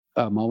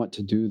a moment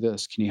to do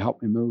this? Can you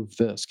help me move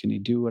this? Can you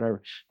do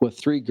whatever? With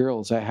 3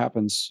 girls, that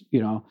happens,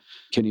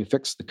 can you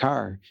fix the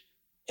car?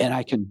 And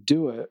I can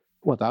do it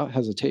without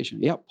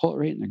hesitation. Yep, pull it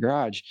right in the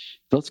garage.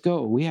 Let's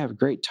go. We have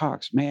great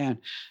talks. Man,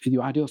 you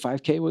want to do a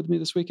 5K with me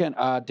this weekend?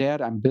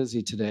 Dad, I'm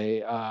busy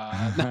today.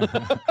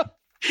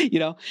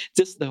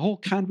 Just the whole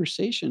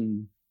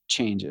conversation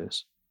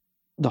changes.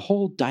 The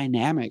whole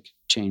dynamic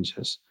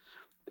changes.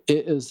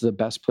 It is the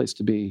best place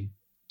to be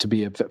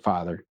a fit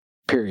father,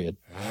 period.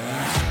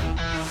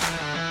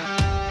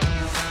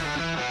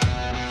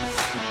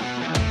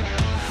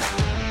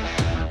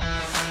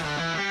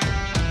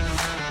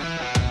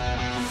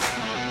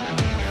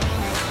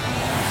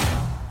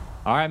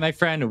 All right, my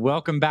friend,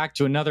 welcome back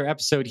to another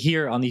episode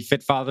here on the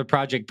Fit Father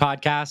Project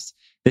podcast.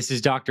 This is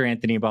Dr.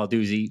 Anthony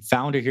Balduzzi,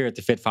 founder here at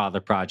the Fit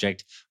Father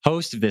Project,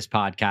 host of this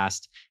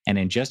podcast. And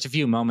in just a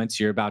few moments,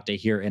 you're about to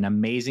hear an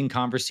amazing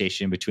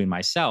conversation between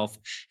myself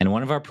and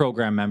one of our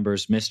program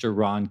members, Mr.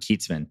 Ron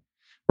Kietzman.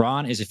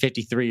 Ron is a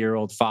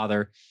 53-year-old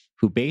father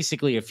who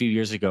basically a few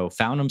years ago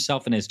found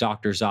himself in his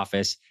doctor's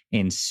office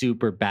in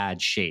super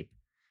bad shape,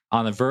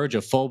 on the verge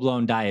of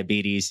full-blown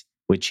diabetes,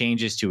 with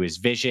changes to his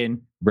vision,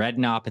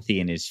 retinopathy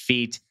in his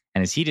feet,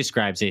 and as he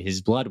describes it,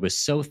 his blood was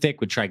so thick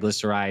with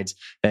triglycerides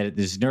that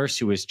this nurse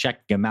who was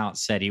checking him out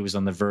said he was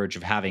on the verge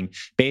of having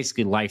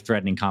basically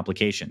life-threatening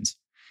complications.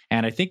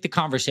 And I think the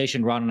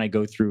conversation Ron and I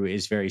go through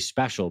is very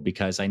special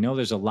because I know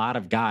there's a lot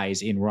of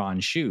guys in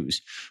Ron's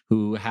shoes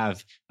who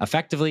have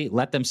effectively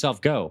let themselves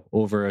go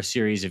over a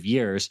series of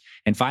years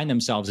and find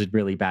themselves in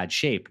really bad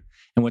shape.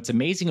 And what's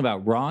amazing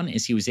about Ron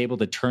is he was able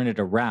to turn it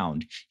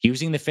around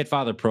using the Fit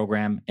Father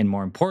program and,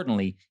 more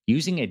importantly,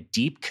 using a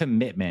deep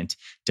commitment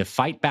to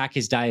fight back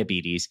his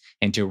diabetes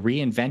and to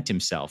reinvent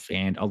himself.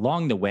 And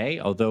along the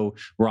way, although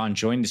Ron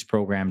joined this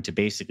program to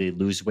basically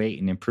lose weight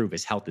and improve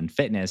his health and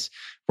fitness,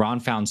 Ron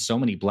found so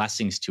many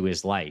blessings to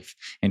his life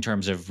in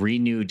terms of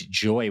renewed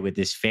joy with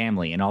his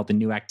family and all the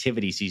new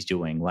activities he's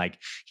doing. Like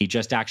he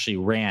just actually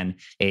ran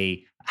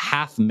a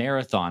half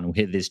marathon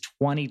with his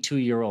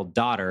 22-year-old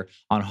daughter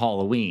on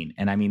Halloween.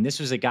 And I mean, this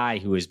was a guy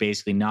who was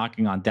basically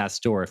knocking on death's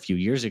door a few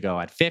years ago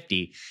at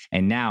 50.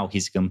 And now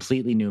he's a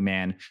completely new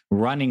man,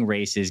 running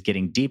races,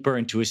 getting deeper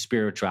into his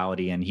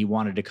spirituality. And he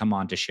wanted to come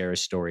on to share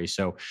his story.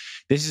 So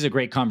this is a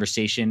great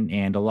conversation.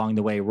 And along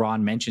the way,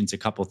 Ron mentions a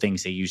couple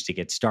things they use to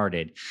get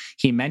started.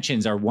 He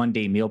mentions our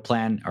 1-day meal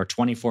plan, our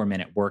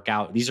 24-minute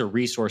workout. These are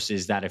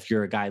resources that if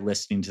you're a guy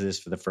listening to this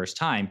for the first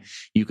time,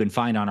 you can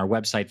find on our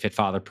website,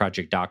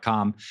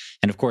 fitfatherproject.com.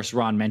 And of course,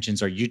 Ron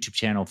mentions our YouTube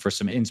channel for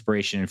some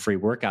inspiration and free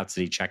workouts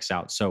that he checks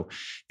out. So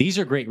these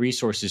are great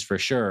resources for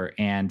sure.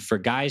 And for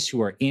guys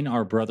who are in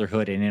our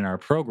brotherhood and in our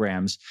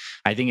programs,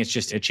 I think it's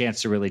just a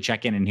chance to really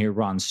check in and hear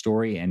Ron's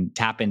story and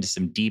tap into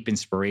some deep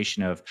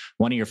inspiration of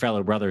one of your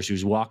fellow brothers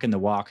who's walking the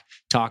walk,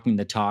 talking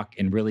the talk,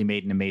 and really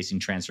made an amazing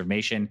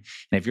transformation.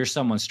 And if you're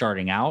someone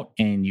starting out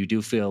and you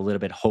do feel a little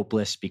bit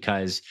hopeless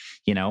because,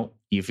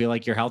 you feel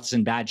like your health's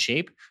in bad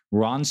shape,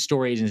 Ron's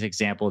story is an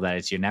example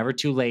that you're never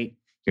too late.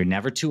 You're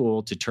never too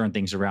old to turn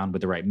things around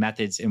with the right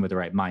methods and with the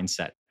right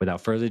mindset.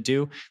 Without further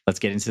ado, let's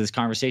get into this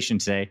conversation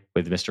today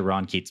with Mr.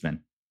 Ron Kietzman.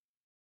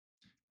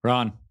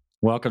 Ron,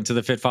 welcome to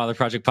the Fit Father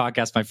Project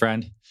podcast, my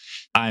friend.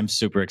 I'm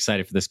super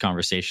excited for this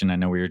conversation. I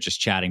know we were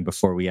just chatting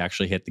before we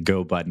actually hit the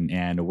go button,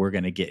 and we're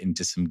going to get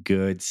into some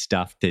good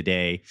stuff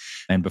today.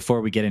 And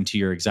before we get into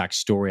your exact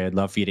story, I'd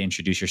love for you to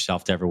introduce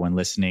yourself to everyone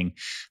listening,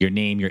 your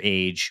name, your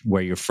age,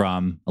 where you're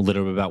from, a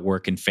little bit about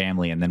work and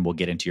family, and then we'll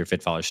get into your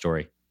Fit Father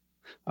story.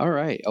 All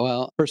right.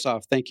 Well, first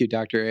off, thank you,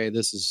 Dr. A.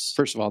 This is,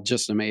 first of all,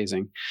 just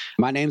amazing.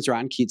 My name's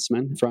Ron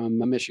Kietzman from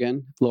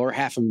Michigan, lower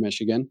half of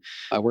Michigan.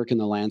 I work in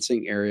the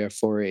Lansing area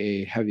for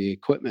a heavy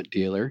equipment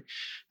dealer.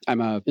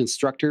 I'm an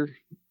instructor,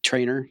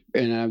 trainer,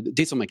 and a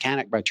diesel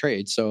mechanic by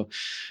trade. So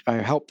I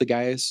help the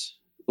guys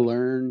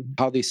learn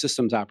how these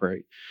systems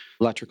operate,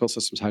 electrical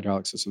systems,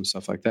 hydraulic systems,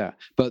 stuff like that.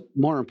 But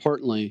more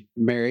importantly,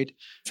 married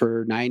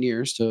for 9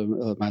 years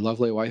to my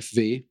lovely wife,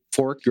 V,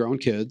 4 grown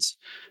kids,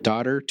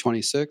 daughter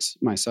 26,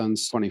 my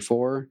son's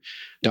 24,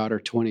 daughter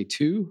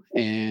 22,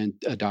 and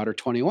a daughter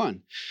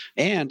 21,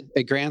 and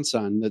a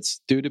grandson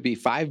that's due to be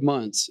 5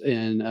 months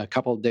in a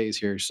couple of days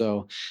here.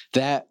 So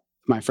that,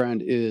 my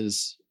friend,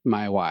 is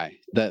my why,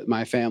 that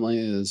my family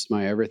is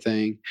my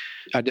everything.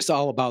 Just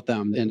all about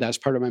them. And that's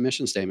part of my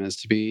mission statement, is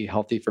to be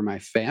healthy for my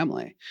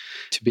family,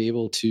 to be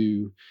able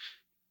to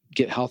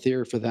get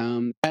healthier for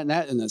them. And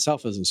that in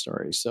itself is a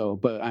story. So,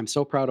 but I'm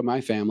so proud of my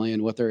family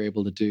and what they're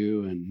able to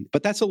do.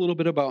 But that's a little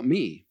bit about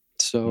me.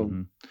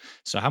 So,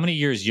 So how many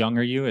years young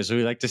are you, as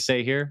we like to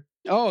say here?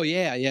 Oh,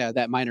 yeah.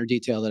 That minor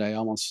detail that I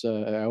almost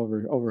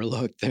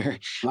overlooked there.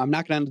 I'm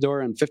knocking on the door.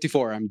 I'm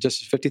 54. I'm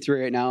just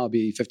 53 right now. I'll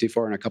be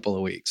 54 in a couple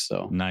of weeks.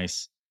 So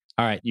nice.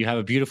 All right. You have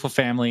a beautiful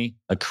family,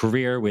 a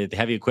career with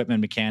heavy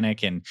equipment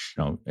mechanic and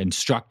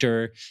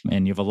instructor,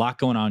 and you have a lot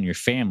going on in your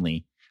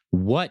family.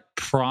 What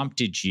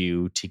prompted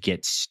you to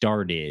get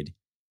started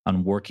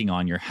on working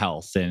on your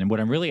health? And what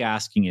I'm really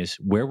asking is,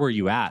 where were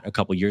you at a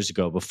couple of years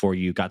ago before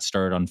you got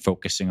started on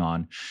focusing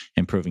on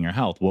improving your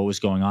health? What was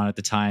going on at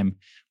the time?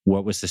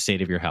 What was the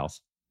state of your health?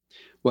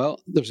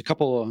 Well, there's a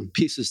couple of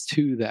pieces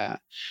to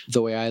that.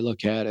 The way I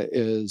look at it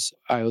is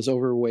I was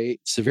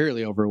overweight,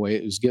 severely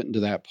overweight. It was getting to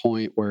that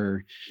point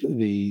where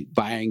the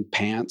buying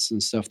pants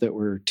and stuff that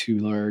were too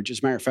large. As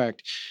a matter of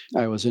fact,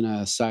 I was in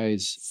a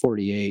size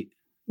 48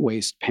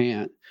 waist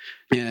pant,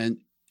 and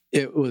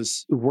it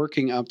was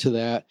working up to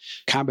that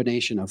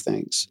combination of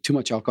things: too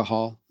much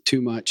alcohol,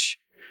 too much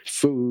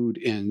food,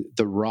 and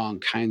the wrong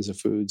kinds of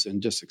foods,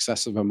 and just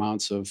excessive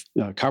amounts of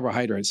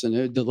carbohydrates.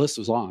 And the list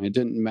was long. It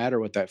didn't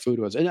matter what that food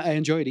was. And I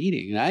enjoyed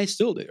eating, and I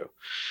still do.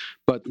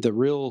 But the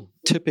real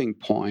tipping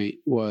point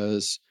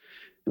was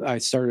I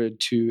started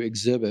to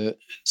exhibit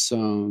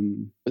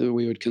some,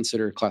 we would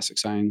consider classic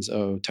signs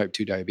of type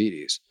 2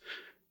 diabetes.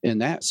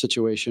 And that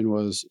situation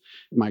was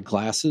my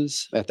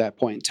glasses. At that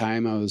point in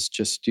time, I was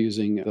just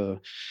using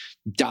the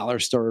dollar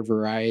store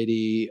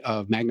variety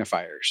of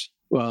magnifiers.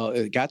 Well,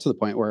 it got to the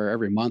point where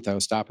every month I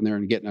was stopping there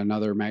and getting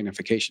another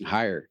magnification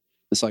higher.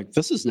 It's like,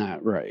 this is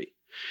not right.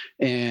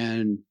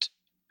 And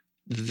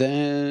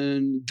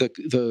then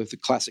the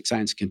classic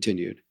signs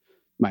continued.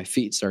 My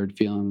feet started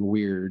feeling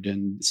weird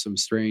and some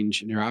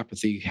strange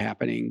neuropathy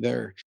happening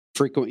there.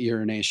 Frequent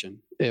urination.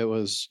 It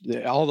was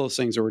all those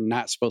things that were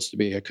not supposed to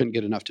be. I couldn't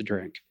get enough to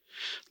drink.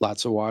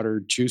 Lots of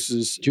water,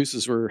 juices.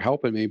 Juices were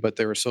helping me, but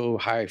they were so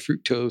high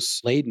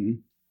fructose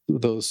laden,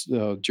 those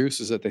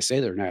juices that they say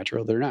they're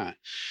natural, they're not.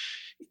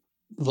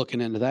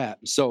 Looking into that.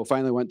 So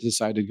finally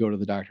decided to go to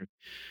the doctor.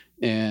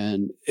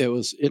 And it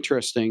was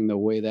interesting the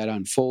way that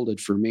unfolded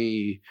for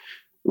me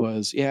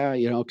was,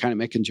 kind of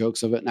making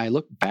jokes of it. And I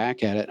look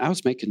back at it, and I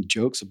was making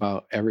jokes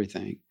about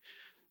everything.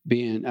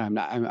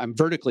 I'm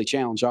vertically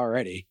challenged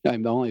already.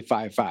 I'm only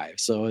 5'5",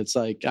 so it's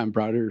like I'm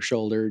broader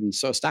shouldered and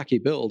so stocky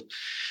build.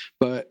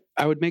 But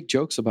I would make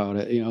jokes about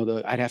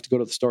it. I'd have to go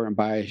to the store and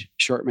buy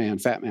short man,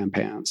 fat man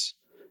pants.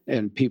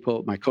 And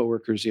people, my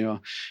coworkers,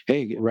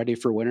 hey, ready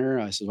for winter?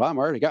 I said, well, I'm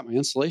already got my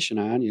insulation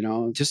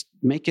on, just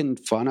making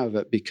fun of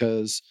it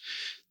because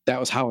that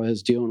was how I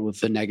was dealing with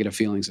the negative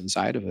feelings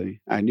inside of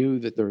me. I knew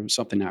that there was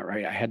something not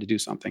right. I had to do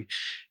something.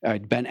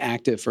 I'd been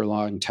active for a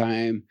long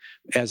time.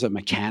 As a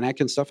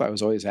mechanic and stuff, I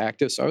was always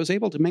active. So I was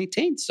able to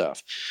maintain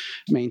stuff.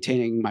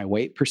 Maintaining my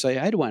weight, per se,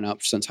 I'd went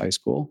up since high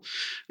school,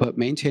 but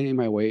maintaining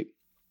my weight,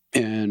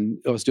 and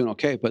I was doing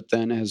okay. But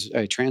then as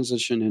I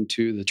transitioned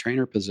into the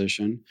trainer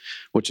position,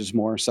 which is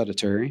more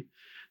sedentary,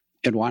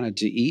 and wanted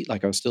to eat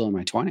like I was still in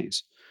my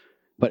 20s.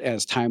 But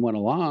as time went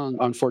along,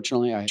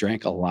 unfortunately, I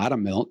drank a lot of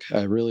milk.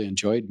 I really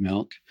enjoyed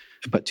milk,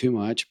 but too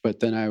much. But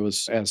then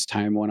as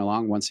time went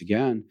along, once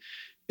again,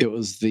 it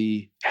was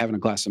the having a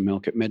glass of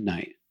milk at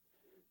midnight.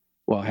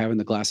 Well, having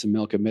the glass of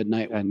milk at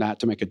midnight, and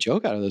not to make a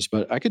joke out of this,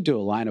 but I could do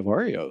a line of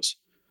Oreos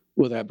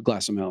with that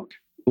glass of milk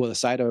with a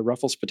side of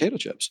Ruffles potato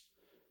chips.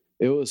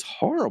 It was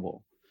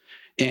horrible.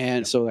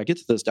 And so I get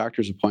to this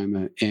doctor's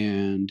appointment,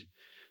 and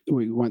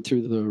we went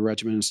through the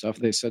regimen and stuff.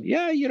 They said,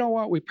 yeah, you know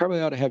what? We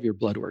probably ought to have your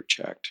blood work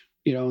checked.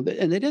 And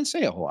they didn't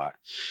say a whole lot.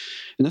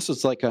 And this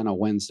was like on a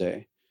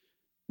Wednesday.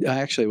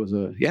 Actually,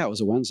 it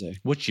was a Wednesday.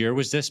 Which year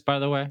was this, by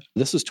the way?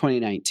 This was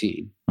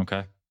 2019.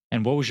 Okay.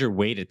 And what was your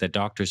weight at the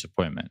doctor's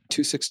appointment?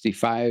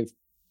 265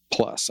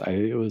 plus.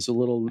 It was a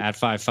little... At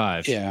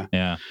 5'5".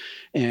 Yeah.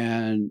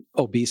 And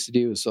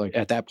obesity was like,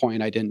 at that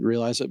point, I didn't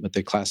realize it, but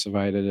they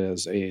classified it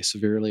as a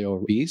severely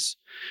obese.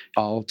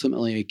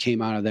 Ultimately, it came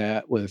out of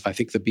that with, I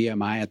think the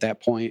BMI at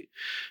that point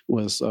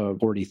was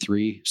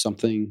 43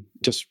 something,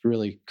 just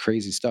really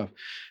crazy stuff.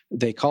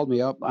 They called me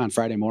up on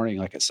Friday morning,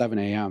 like at 7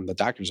 a.m. The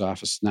doctor's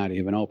office is not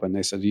even open.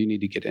 They said, you need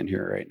to get in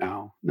here right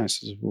now. And I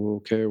said, well,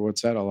 okay,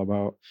 what's that all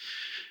about?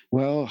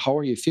 Well, how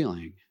are you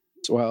feeling?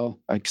 Well,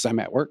 because I'm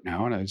at work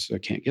now and I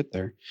can't get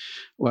there.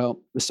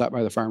 Well, stop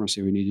by the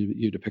pharmacy. We need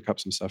you to pick up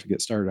some stuff and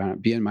get started on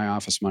it. Be in my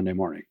office Monday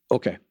morning.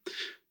 Okay.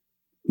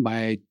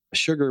 My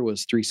sugar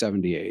was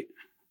 378.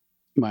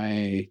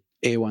 My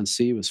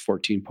A1C was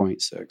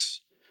 14.6.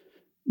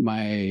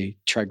 My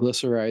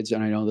triglycerides,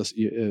 and I know this,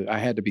 I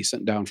had to be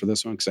sitting down for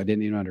this one because I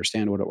didn't even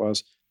understand what it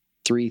was,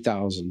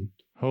 3,000.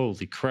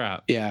 Holy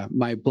crap. Yeah.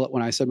 My blood,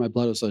 when I said my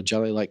blood was a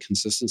jelly-like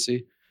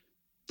consistency,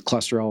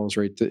 cholesterol was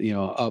right,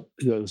 up.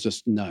 It was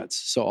just nuts.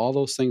 So all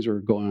those things were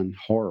going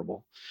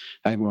horrible.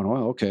 I'm going,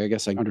 well, okay, I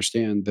guess I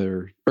understand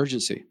their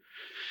urgency.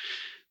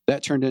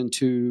 That turned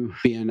into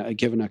being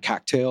given a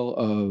cocktail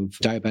of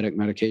diabetic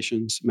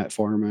medications,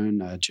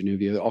 metformin,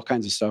 Januvia, all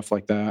kinds of stuff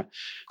like that,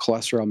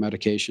 cholesterol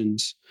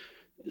medications,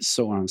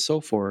 so on and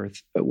so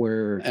forth,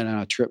 and on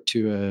a trip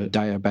to a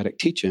diabetic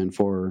teach-in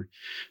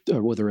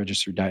with a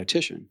registered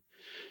dietitian.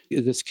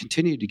 This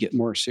continued to get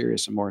more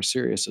serious and more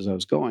serious as I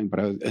was going,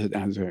 but I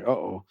was like,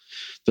 uh-oh,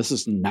 this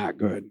is not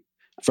good.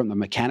 From the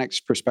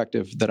mechanic's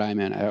perspective that I'm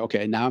in,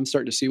 okay, now I'm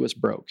starting to see what's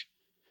broke.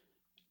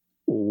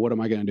 What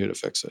am I going to do to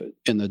fix it?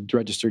 And the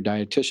registered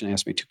dietitian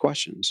asked me 2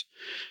 questions.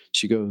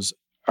 She goes,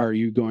 are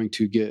you going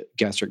to get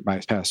gastric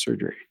bypass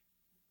surgery?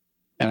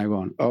 And I'm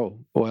going, oh,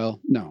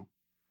 well, no.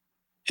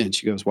 And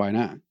she goes, why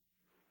not?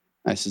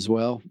 I says,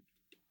 well,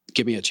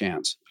 give me a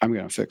chance. I'm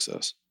going to fix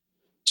this.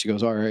 She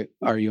goes, all right,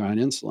 are you on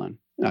insulin?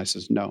 And I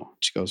says, no.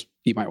 She goes,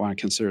 you might want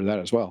to consider that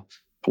as well.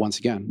 But once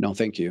again, no,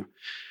 thank you.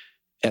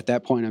 At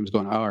that point, I was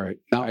going, all right,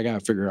 now I got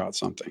to figure out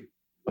something.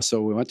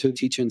 So we went to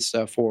teaching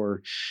stuff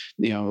for,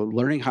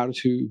 learning how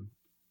to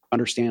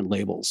understand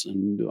labels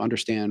and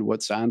understand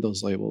what's on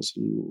those labels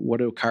and what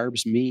do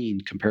carbs mean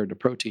compared to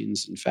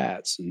proteins and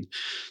fats and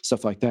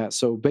stuff like that.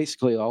 So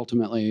basically,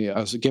 ultimately, I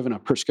was given a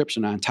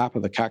prescription on top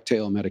of the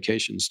cocktail of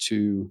medications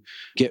to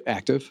get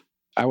active.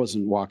 I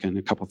wasn't walking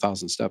a couple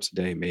thousand steps a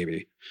day,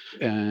 maybe.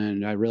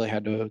 And I really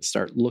had to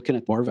start looking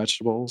at more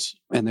vegetables.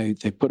 And they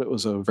put it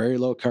was a very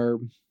low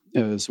carb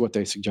is what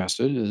they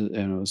suggested. And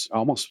it was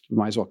almost,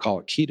 might as well call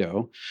it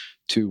keto,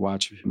 to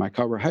watch my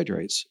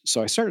carbohydrates.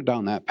 So I started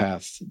down that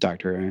path,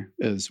 Dr.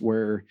 A, is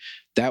where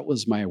that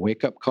was my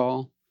wake-up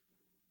call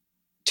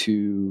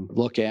to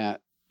look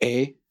at,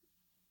 I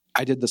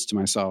did this to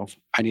myself.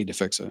 I need to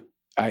fix it.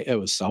 It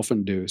was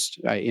self-induced.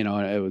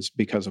 It was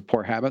because of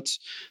poor habits,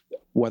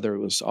 whether it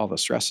was all the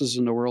stresses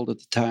in the world at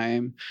the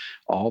time,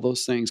 all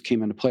those things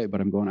came into play.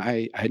 But I'm going,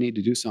 I need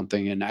to do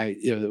something. And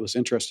it was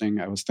interesting.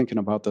 I was thinking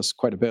about this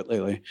quite a bit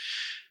lately.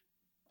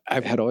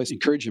 I've had always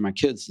encouraging my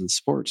kids in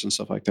sports and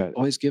stuff like that,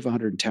 always give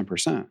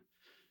 110%.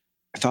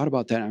 I thought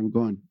about that. And I'm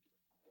going,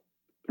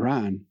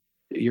 Ron,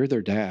 you're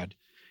their dad.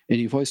 And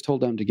you've always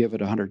told them to give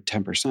it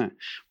 110%.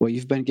 Well,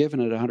 you've been giving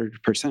it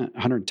 100%,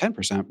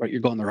 110%, but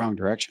you're going the wrong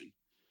direction.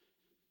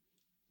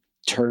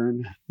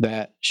 Turn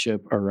that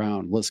ship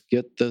around. Let's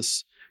get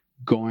this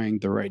going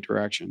the right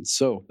direction.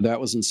 So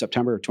that was in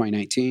September of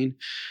 2019.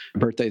 My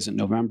birthday's in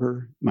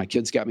November. My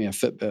kids got me a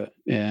Fitbit,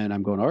 and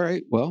I'm going, all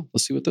right, well,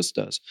 let's see what this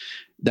does.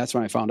 That's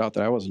when I found out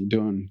that I wasn't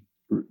doing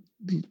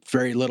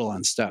very little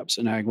on steps.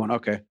 And I went,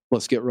 okay,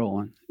 let's get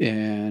rolling.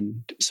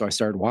 And so I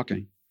started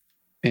walking.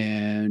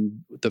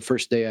 And the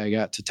first day I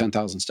got to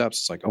 10,000 steps,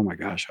 it's like, oh my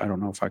gosh, I don't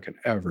know if I could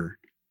ever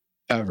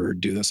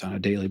do this on a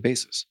daily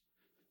basis.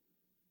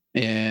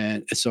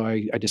 And so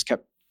I just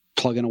kept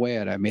plugging away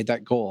at it. I made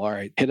that goal. All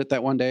right, hit it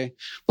that one day.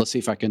 Let's see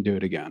if I can do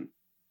it again.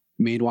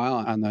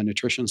 Meanwhile, on the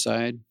nutrition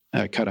side,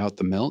 I cut out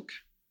the milk.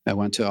 I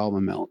went to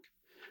almond milk.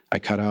 I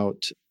cut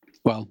out,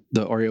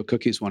 the Oreo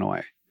cookies went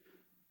away.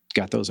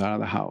 Got those out of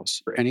the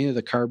house. Or any of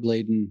the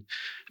carb-laden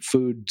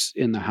foods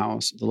in the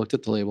house, I looked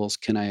at the labels.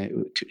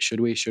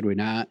 Should we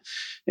not?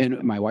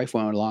 And my wife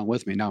went along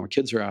with me. Now my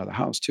kids are out of the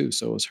house too.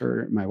 So it was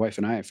her, my wife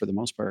and I for the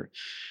most part.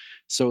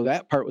 So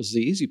that part was the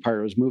easy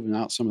part, was moving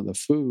out some of the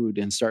food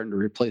and starting to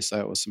replace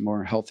that with some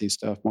more healthy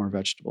stuff, more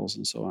vegetables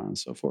and so on and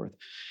so forth.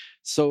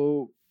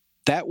 So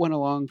that went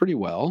along pretty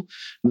well.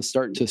 I'm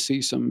starting to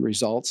see some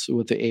results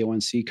with the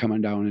A1C coming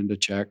down into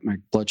check, my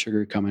blood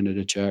sugar coming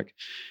into check.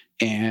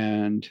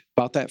 And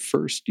about that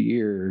first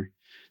year,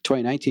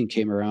 2019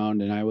 came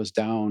around and I was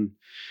down.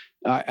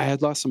 I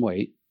had lost some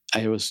weight.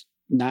 I was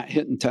not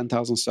hitting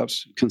 10,000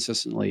 steps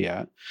consistently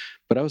yet,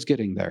 but I was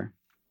getting there.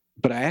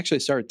 But I actually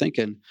started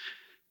thinking,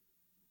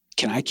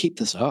 can I keep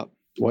this up?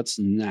 What's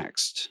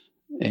next?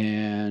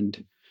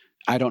 And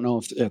I don't know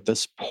if at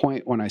this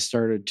point when I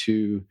started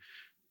to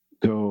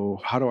go,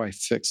 how do I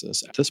fix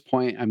this? At this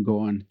point, I'm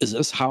going, is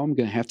this how I'm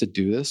going to have to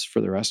do this for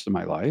the rest of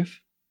my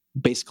life?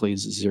 Basically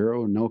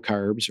zero, no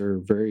carbs or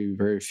very,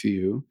 very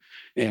few,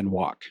 and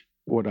walk.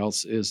 What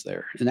else is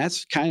there? And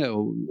that's kind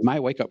of my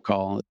wake-up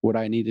call. What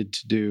I needed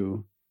to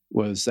do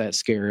was that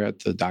scare at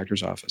the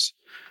doctor's office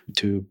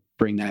to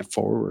bring that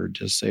forward,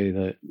 to say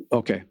that,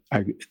 okay,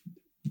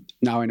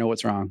 now I know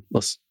what's wrong.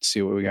 Let's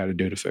see what we got to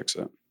do to fix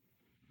it.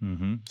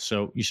 Mm-hmm.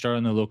 So you start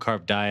on the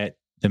low-carb diet,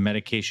 the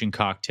medication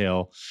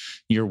cocktail,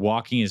 you're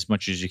walking as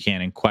much as you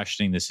can and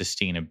questioning the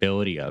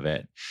sustainability of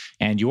it.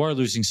 And you are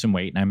losing some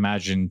weight. And I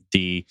imagine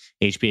the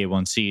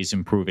HbA1c is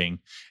improving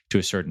to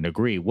a certain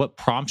degree. What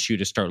prompts you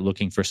to start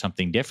looking for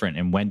something different?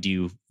 And when do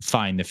you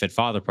find the Fit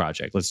Father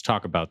Project? Let's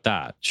talk about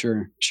that.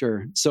 Sure.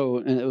 So,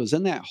 and it was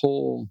in that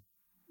whole,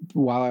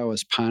 while I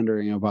was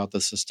pondering about the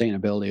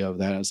sustainability of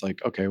that, I was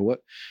like, okay,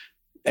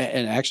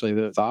 and actually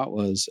the thought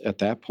was at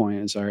that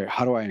point is, all right,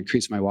 how do I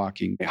increase my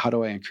walking? How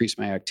do I increase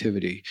my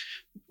activity?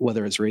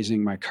 Whether it's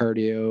raising my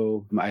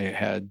cardio, I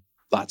had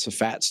lots of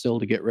fat still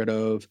to get rid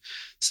of,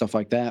 stuff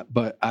like that.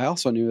 But I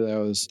also knew that I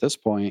was at this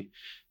point,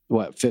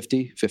 about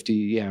 50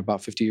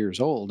 years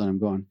old. And I'm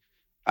going,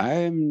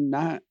 I'm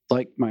not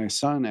like my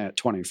son at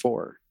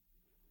 24.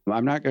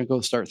 I'm not going to go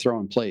start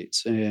throwing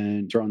plates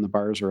and throwing the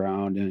bars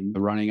around and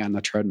running on the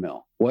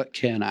treadmill. What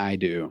can I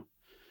do?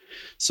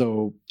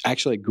 So I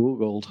actually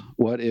Googled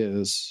what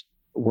is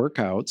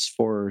workouts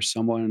for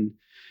someone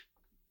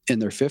in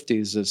their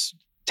 50s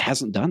that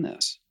hasn't done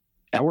this.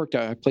 I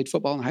played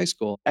football in high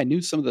school. I knew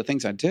some of the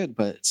things I did,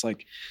 but it's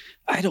like,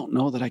 I don't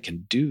know that I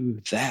can do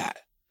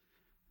that.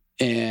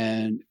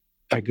 And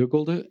I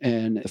Googled it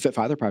and the Fit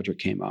Father Project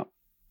came up.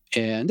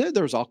 And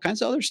there was all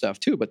kinds of other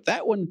stuff too. But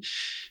that one,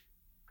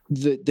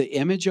 the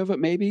image of it,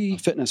 maybe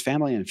fitness,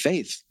 family, and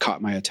faith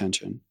caught my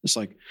attention. It's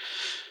like,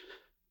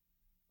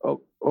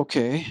 oh,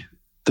 okay,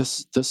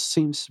 this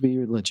seems to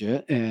be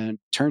legit. And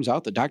turns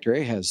out that Dr.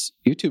 A has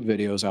YouTube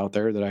videos out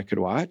there that I could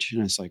watch.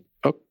 And it's like,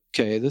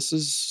 okay, this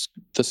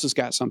has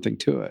got something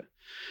to it.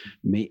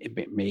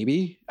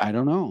 Maybe, I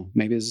don't know.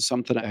 Maybe this is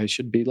something I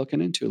should be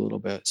looking into a little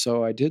bit.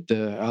 So I did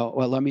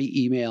let me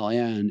email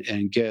in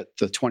and get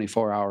the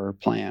 24-hour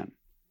plan.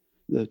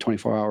 the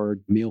 24-hour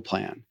meal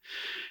plan.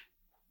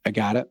 I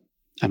got it.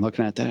 I'm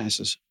looking at that. I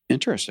says,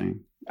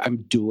 interesting.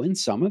 I'm doing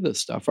some of this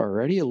stuff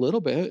already a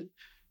little bit,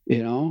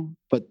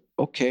 but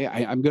okay,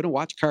 I'm going to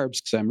watch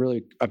carbs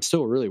because I'm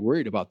still really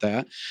worried about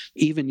that.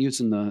 Even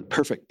using the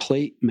perfect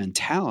plate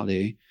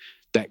mentality,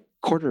 that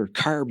quarter of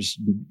carbs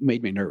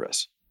made me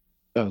nervous.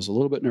 I was a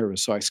little bit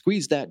nervous. So I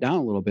squeezed that down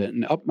a little bit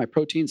and upped my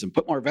proteins and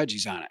put more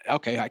veggies on it.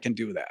 Okay, I can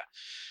do that.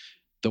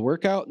 The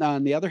workout,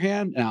 on the other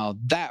hand, now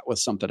that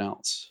was something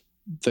else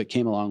that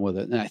came along with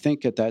it. And I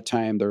think at that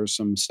time, there was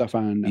some stuff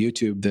on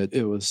YouTube that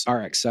it was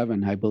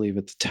RX-7, I believe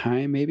at the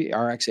time, maybe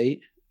RX-8,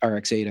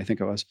 I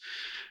think it was.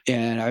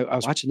 And I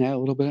was watching that a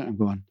little bit. I'm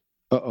going,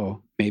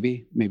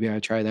 maybe I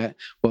try that.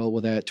 Well,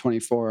 with that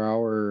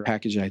 24-hour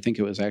package, I think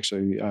it was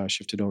actually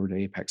shifted over to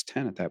Apex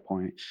 10 at that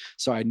point.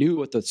 So I knew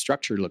what the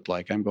structure looked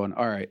like. I'm going,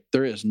 all right,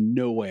 there is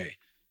no way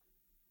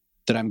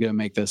that I'm going to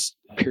make this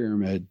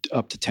pyramid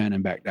up to 10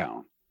 and back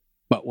down.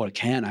 But what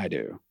can I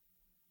do?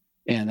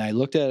 And I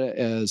looked at it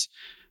as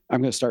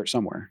I'm going to start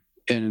somewhere.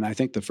 And I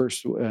think the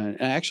first,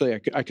 and actually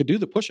I could do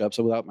the push-ups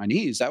without my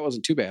knees. That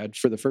wasn't too bad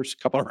for the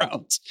first couple of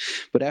rounds.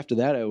 But after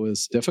that, it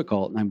was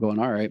difficult. And I'm going,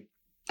 all right,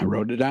 I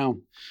wrote it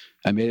down.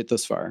 I made it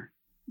this far.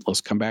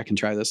 Let's come back and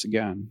try this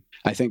again.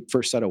 I think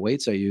first set of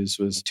weights I used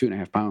was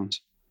 2.5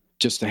 pounds,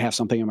 just to have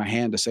something in my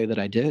hand to say that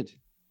I did,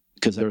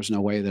 because there was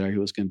no way that I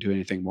was going to do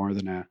anything more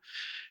than that.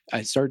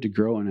 I started to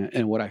grow in it.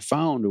 And what I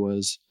found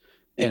was,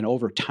 and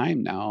over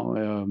time now,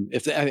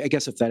 if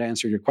that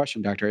answered your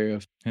question, Dr.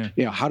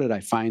 A, how did I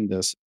find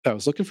this? I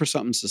was looking for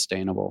something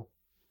sustainable.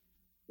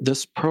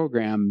 This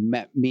program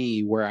met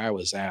me where I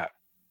was at.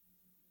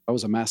 I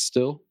was a mess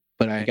still,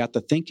 but I got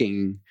the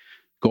thinking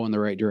going the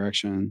right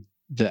direction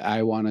that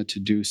I wanted to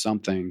do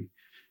something.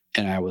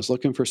 And I was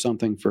looking for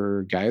something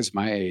for guys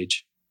my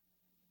age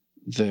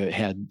that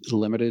had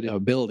limited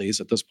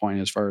abilities at this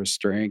point as far as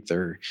strength,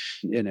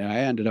 and I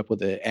ended up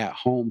with an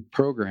at-home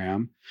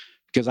program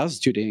because I was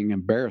too dang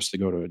embarrassed to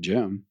go to a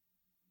gym.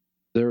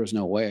 There was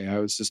no way. I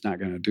was just not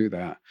going to do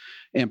that.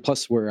 And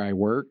plus where I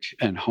work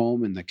and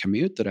home and the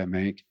commute that I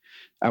make,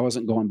 I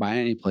wasn't going by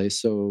any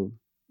place. So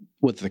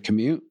with the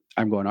commute,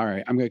 I'm going, all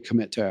right, I'm going to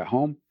commit to at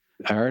home.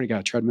 I already got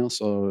a treadmill,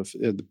 so if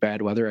the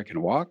bad weather, I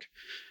can walk.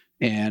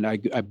 And I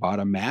bought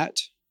a mat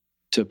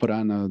to put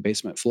on the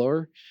basement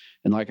floor.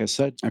 And like I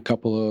said, a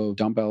couple of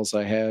dumbbells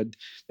I had,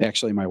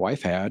 actually my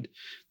wife had,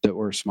 that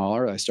were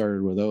smaller. I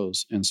started with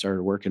those and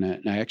started working it.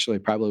 And I actually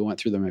probably went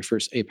through my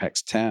first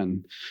Apex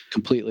 10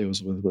 completely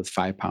was with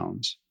 5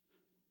 pounds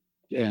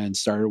and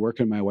started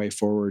working my way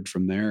forward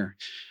from there.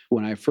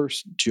 When I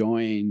first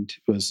joined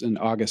was in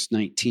August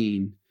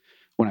 19.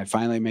 When I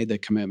finally made the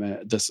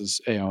commitment, this is,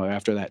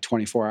 after that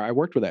 24-hour, I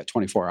worked with that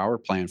 24-hour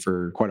plan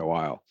for quite a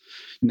while.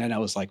 And then I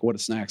was like, what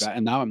is next?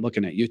 And now I'm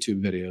looking at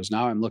YouTube videos.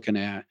 Now I'm looking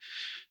at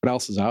what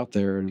else is out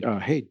there.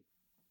 And, hey,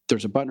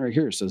 there's a button right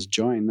here that says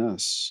join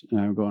this.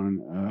 And I'm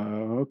going,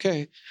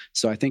 okay.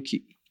 So I think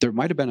there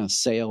might have been a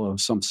sale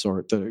of some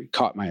sort that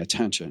caught my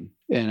attention.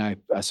 And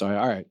I saw,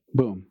 all right,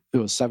 boom. It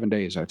was 7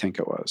 days, I think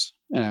it was.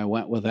 And I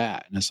went with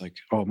that. And it's like,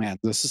 oh man,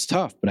 this is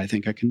tough, but I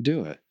think I can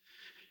do it.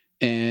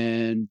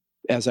 And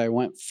as I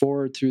went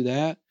forward through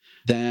that,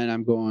 then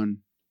I'm going,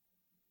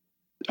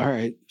 all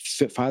right,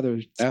 Fit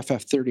Father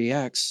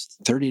FF30X,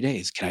 30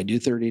 days. Can I do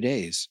 30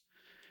 days?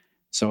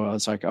 So I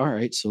was like, all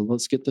right, so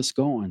let's get this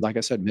going. Like I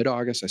said,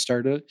 mid-August, I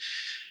started.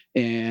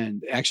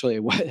 And actually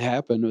what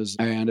happened was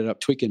I ended up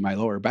tweaking my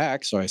lower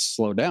back. So I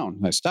slowed down.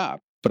 I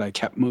stopped, but I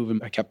kept moving.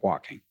 I kept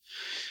walking.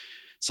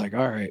 It's like,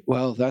 all right,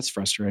 well, that's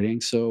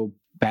frustrating. So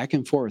back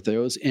and forth, it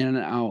was in and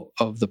out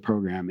of the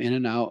program, in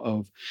and out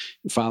of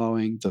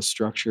following the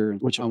structure,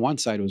 which on one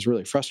side was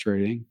really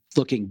frustrating.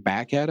 Looking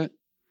back at it,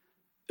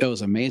 it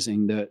was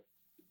amazing that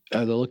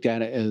I looked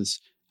at it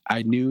as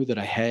I knew that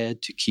I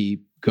had to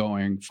keep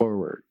going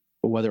forward,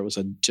 whether it was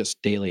a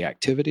just daily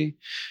activity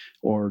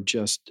or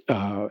just,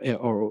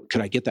 or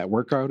could I get that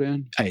workout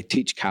in? I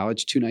teach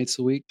college 2 nights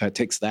a week. That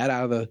takes that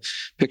out of the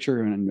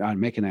picture and I'm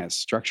making that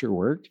structure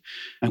work.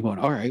 I'm going,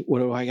 all right, what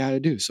do I got to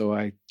do? So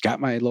I got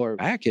my lower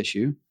back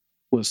issue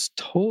was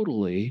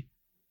totally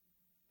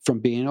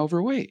from being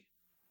overweight.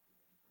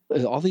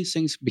 All these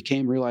things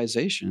became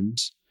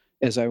realizations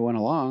as I went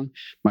along.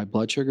 My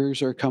blood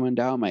sugars are coming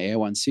down. My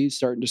A1C is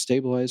starting to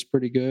stabilize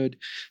pretty good.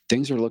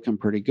 Things are looking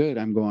pretty good.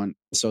 I'm going,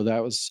 so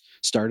that was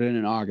started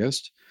in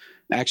August.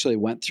 Actually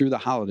went through the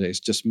holidays,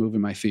 just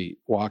moving my feet,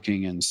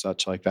 walking and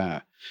such like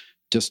that.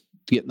 Just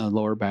getting the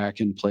lower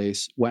back in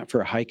place. Went for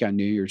a hike on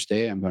New Year's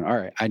Day. I'm going, all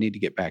right, I need to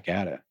get back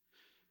at it.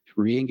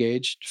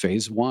 Re-engaged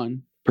phase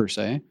 1 per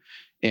se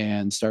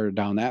and started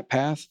down that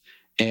path.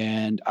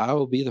 And I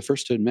will be the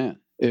first to admit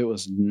it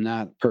was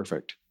not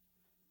perfect.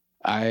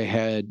 I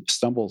had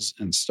stumbles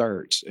and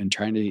starts and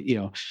trying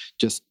to,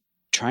 just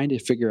trying to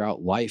figure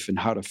out life and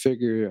how to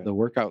figure the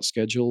workout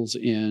schedules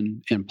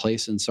in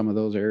place in some of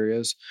those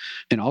areas.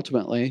 And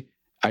ultimately,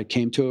 I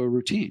came to a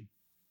routine.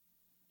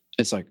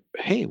 It's like,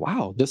 hey,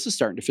 wow, this is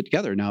starting to fit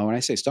together. Now, when I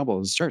say stumble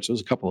and starts, it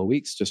was a couple of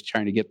weeks just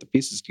trying to get the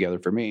pieces together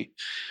for me.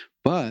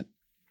 But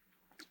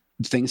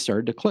things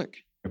started to click.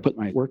 I put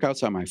my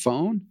workouts on my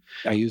phone.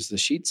 I used the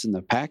sheets and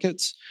the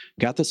packets,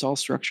 got this all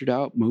structured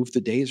out, moved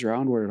the days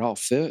around where it all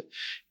fit.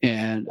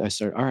 And I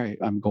started, all right,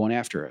 I'm going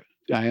after it.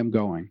 I am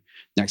going.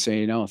 Next thing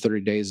you know,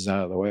 30 days is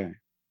out of the way.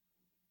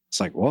 It's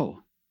like, whoa,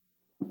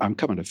 I'm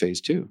coming to phase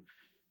 2.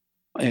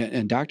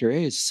 And Dr.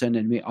 A is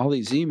sending me all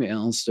these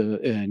emails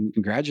and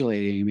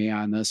congratulating me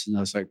on this. And I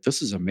was like,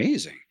 this is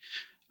amazing.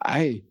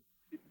 I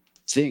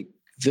think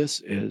this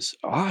is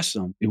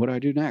awesome. What do I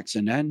do next?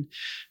 And then,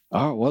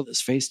 oh, well,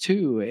 it's phase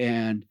 2.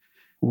 And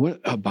what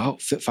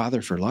about Fit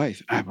Father for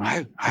Life?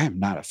 I am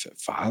not a fit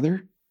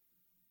father.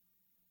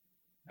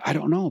 I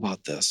don't know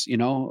about this.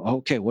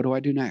 Okay, what do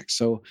I do next?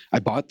 So I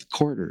bought the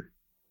quarter.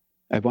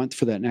 I went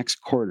for that next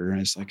quarter,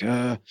 and it's like,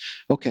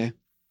 okay.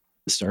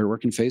 Started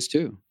working phase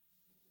 2.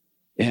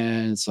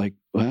 And it's like,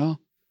 well,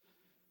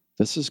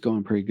 this is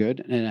going pretty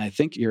good. And I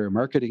think you're a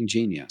marketing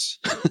genius.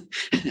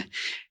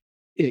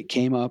 It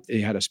came up,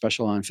 they had a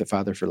special on Fit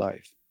Father for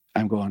Life.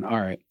 I'm going, all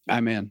right,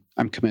 I'm in.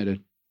 I'm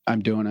committed.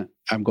 I'm doing it.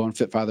 I'm going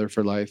Fit Father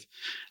for Life.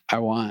 I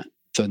want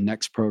the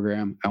next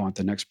program. I want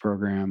the next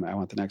program. I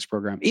want the next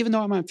program. Even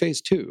though I'm on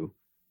phase 2,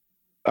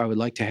 I would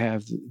like to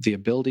have the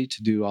ability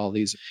to do all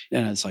these.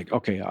 And it's like,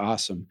 okay,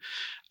 awesome.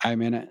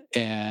 I'm in it.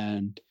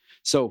 And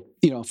so,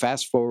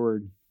 fast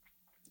forward,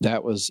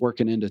 that was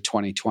working into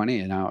 2020.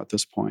 And now at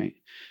this point,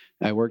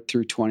 I worked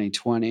through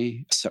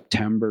 2020,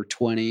 September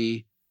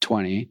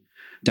 2020,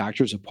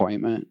 doctor's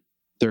appointment.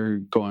 They're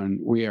going,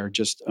 we are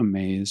just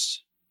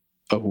amazed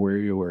of where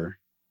you were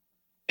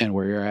and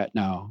where you're at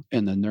now.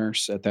 And the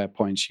nurse at that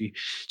point, she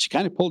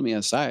kind of pulled me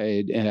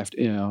aside. And after,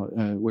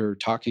 we were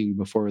talking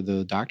before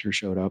the doctor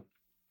showed up.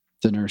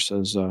 The nurse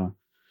says,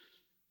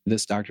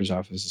 this doctor's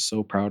office is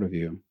so proud of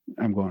you.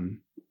 I'm going,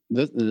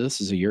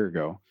 this is a year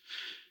ago.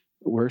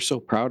 We're so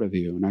proud of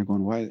you. And I'm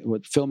going, why?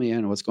 Fill me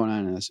in. What's going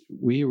on in this?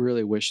 We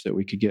really wish that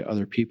we could get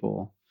other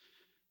people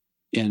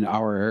in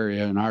our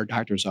area, in our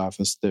doctor's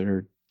office, that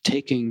are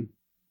taking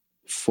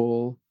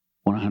full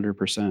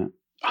 100%,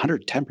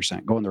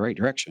 110%, going the right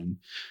direction,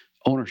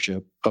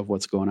 ownership of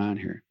what's going on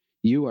here.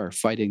 You are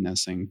fighting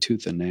this thing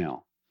tooth and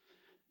nail.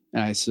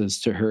 And I says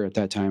to her at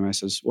that time, I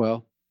says,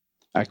 well,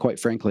 quite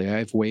frankly,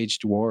 I've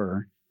waged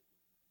war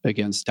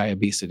against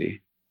diabetes,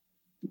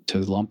 to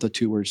lump the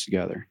two words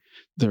together.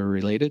 They're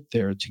related.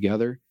 They're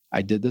together.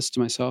 I did this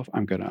to myself.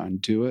 I'm going to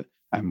undo it.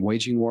 I'm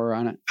waging war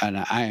on it. And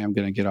I am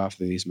going to get off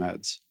of these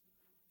meds.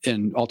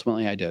 And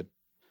ultimately, I did.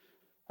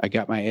 I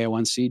got my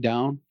A1C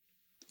down,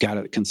 got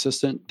it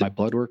consistent. My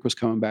blood work was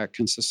coming back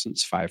consistent.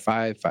 It's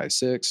 5.5,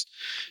 5.6.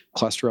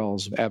 Cholesterol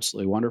is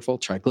absolutely wonderful.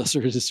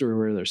 Triglycerides are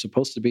where they're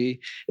supposed to be.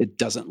 It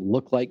doesn't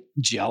look like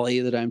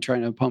jelly that I'm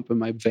trying to pump in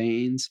my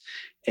veins.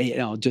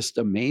 Just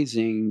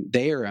amazing.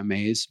 They are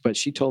amazed. But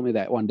she told me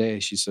that one day,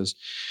 she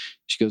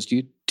goes,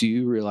 do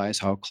you realize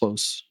how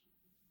close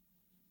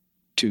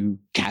to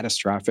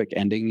catastrophic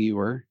ending you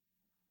were?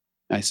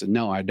 I said,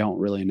 no, I don't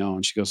really know.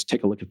 And she goes,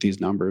 take a look at these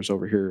numbers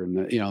over here and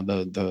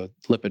the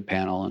lipid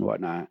panel and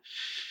whatnot.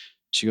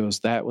 She goes,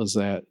 that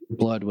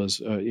blood was,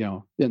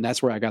 and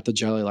that's where I got the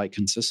jelly-like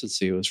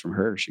consistency. It was from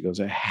her. She goes,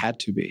 it had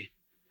to be.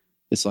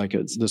 This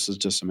is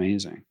just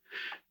amazing.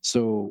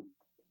 So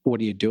what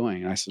are you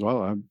doing? And I said,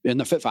 well, I'm in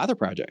the Fit Father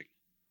Project.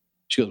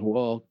 She goes,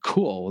 well,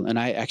 cool. And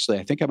I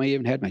think I might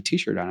even had my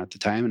t-shirt on at the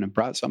time and I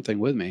brought something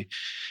with me.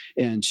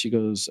 And she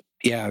goes,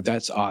 yeah,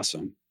 that's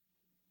awesome.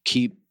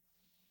 Keep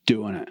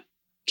doing it.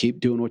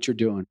 Keep doing what you're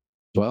doing.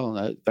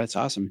 Well, that's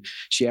awesome.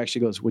 She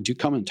actually goes, would you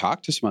come and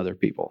talk to some other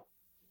people?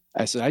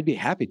 I said, I'd be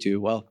happy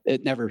to. Well,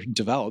 it never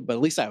developed, but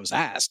at least I was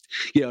asked,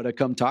 to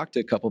come talk to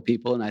a couple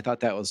people. And I thought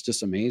that was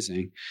just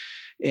amazing.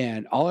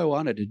 And all I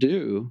wanted to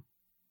do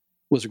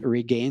was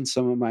regain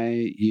some of my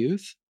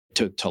youth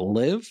to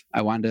live.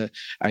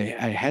 I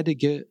had to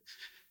get,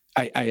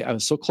 I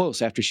was so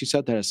close after she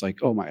said that. It's like,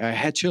 I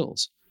had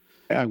chills.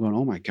 I'm going,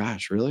 oh my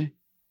gosh, really?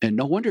 And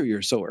no wonder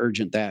you're so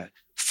urgent that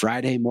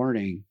Friday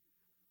morning,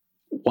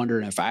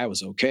 wondering if I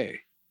was okay,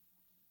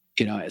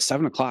 at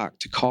 7:00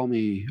 to call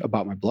me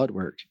about my blood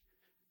work.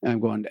 And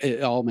I'm going,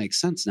 it all makes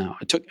sense now.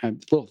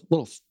 I'm a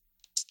little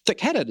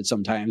thick-headed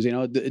sometimes,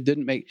 it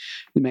didn't make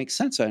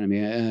sense out of me.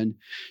 And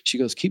she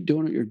goes, keep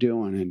doing what you're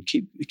doing and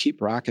keep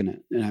rocking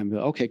it. And I'm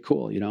okay,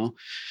 cool,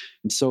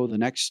 And so the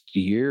next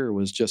year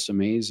was just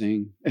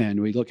amazing.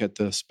 And we look at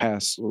this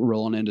past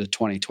rolling into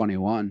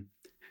 2021.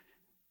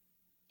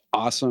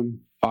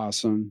 Awesome.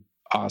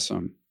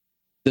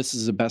 This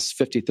is the best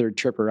 53rd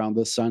trip around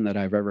the sun that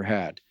I've ever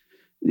had.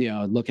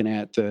 Looking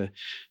at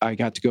I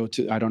got to go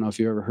to, I don't know if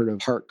you ever heard of a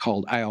park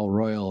called Isle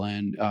Royale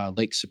and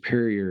Lake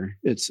Superior.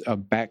 It's a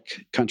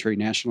backcountry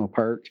national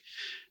park.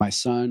 My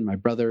son, my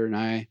brother, and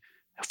I,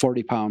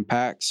 40-pound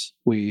packs.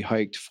 We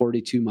hiked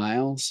 42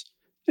 miles,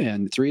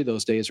 and 3 of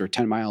those days were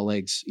 10-mile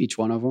legs, each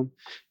one of them.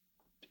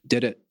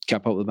 Did it,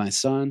 kept up with my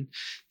son.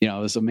 It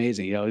was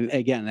amazing.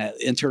 Again, that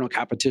internal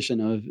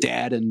competition of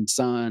dad and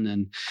son.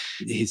 And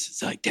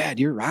he's like, Dad,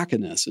 you're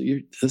rocking this.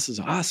 This is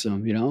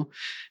awesome,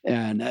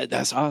 and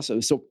that's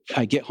awesome. So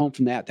I get home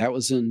from that. That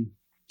was in,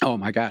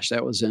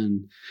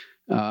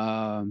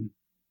 the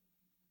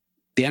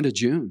end of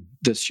June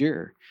this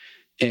year.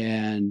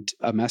 and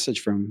a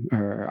message from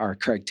our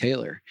Craig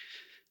Taylor.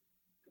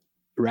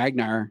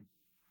 Ragnar,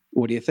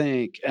 what do you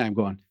think? And I'm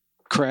going,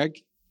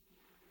 Craig,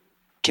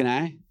 can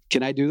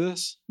I do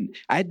this?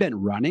 I'd been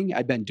running.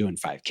 I'd been doing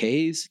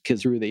 5Ks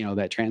because through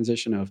that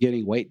transition of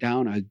getting weight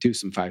down, I'd do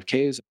some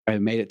 5Ks. I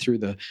made it through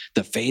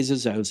the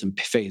phases. I was in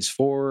phase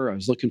 4. I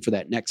was looking for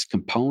that next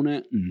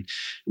component and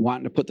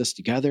wanting to put this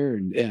together.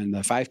 And the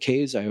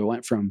 5Ks, I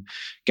went from,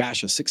 a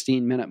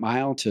 16-minute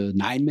mile to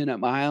 9-minute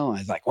mile. I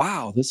was like,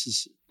 wow,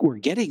 we're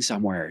getting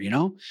somewhere,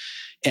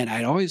 And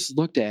I'd always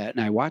looked at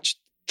and I watched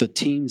the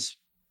teams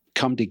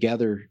come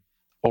together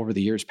over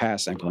the years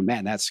past. I'm going,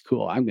 man, that's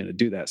cool. I'm going to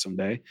do that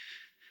someday.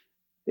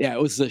 Yeah,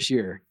 it was this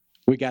year.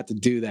 We got to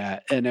do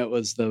that, and it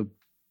was the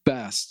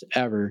best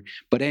ever.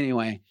 But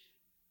anyway,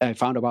 I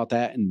found about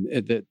that,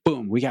 and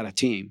boom, we got a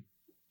team,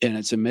 and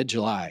it's in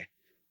mid-July.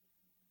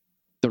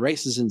 The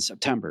race is in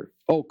September.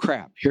 Oh,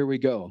 crap, here we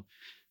go.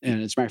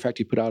 And as a matter of fact,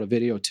 he put out a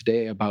video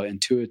today about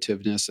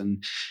intuitiveness,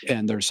 and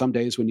there's some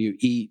days when you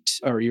eat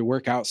or you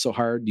work out so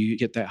hard, you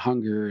get that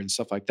hunger and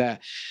stuff like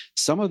that.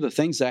 Some of the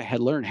things that I had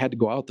learned had to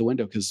go out the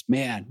window because,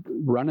 man,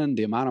 running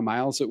the amount of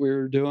miles that we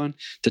were doing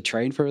to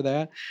train for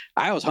that,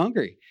 I was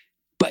hungry.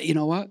 But you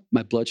know what?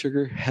 My blood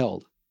sugar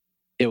held.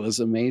 It was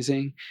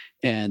amazing.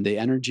 And the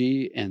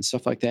energy and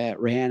stuff like that,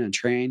 ran and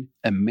trained,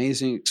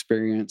 amazing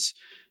experience.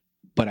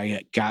 But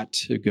I got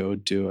to go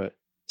do it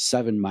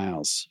 7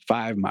 miles,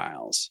 5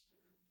 miles.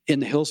 In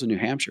the hills of New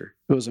Hampshire.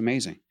 It was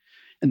amazing.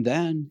 And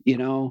then,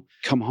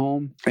 come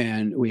home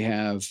and we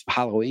have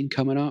Halloween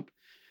coming up.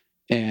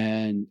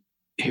 And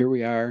here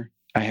we are.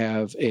 I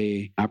have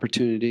a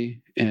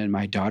opportunity and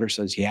my daughter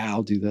says, yeah,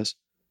 I'll do this.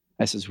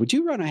 I says, would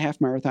you run a half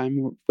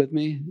marathon with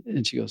me?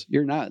 And she goes,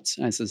 you're nuts.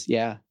 And I says,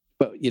 yeah,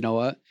 but you know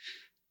what?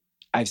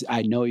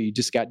 I know you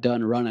just got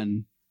done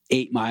running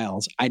 8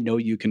 miles. I know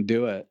you can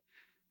do it.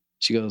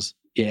 She goes,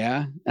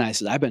 yeah. And I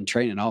said, I've been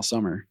training all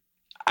summer.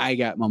 I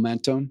got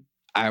momentum.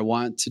 I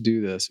want to do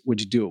this.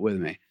 Would you do it with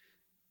me?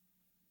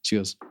 She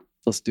goes,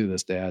 let's do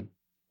this, Dad.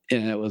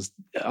 And it was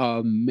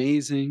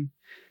amazing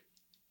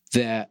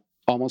that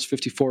almost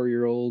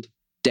 54-year-old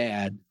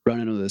dad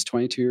running with his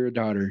 22-year-old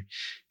daughter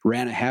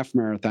ran a half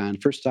marathon,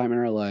 first time in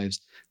our lives.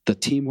 The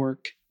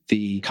teamwork,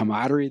 the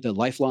camaraderie, the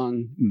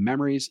lifelong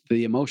memories,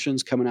 the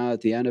emotions coming out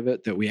at the end of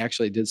it, that we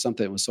actually did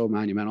something that was so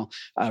monumental.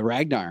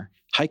 Ragnar,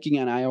 hiking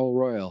on Isle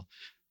Royal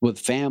with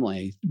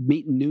family,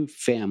 meeting new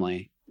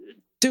family.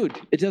 Dude,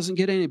 it doesn't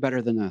get any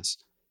better than this.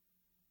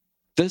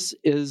 This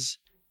is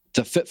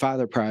the Fit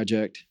Father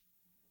Project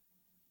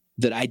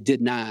that I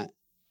did not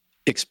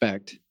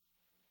expect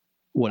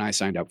when I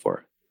signed up for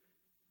it.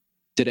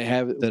 Did it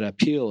have that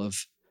appeal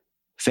of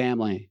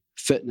family,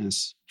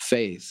 fitness,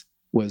 faith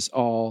was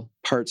all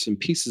parts and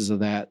pieces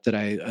of that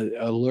I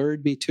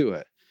allured me to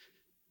it.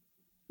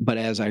 But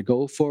as I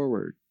go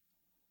forward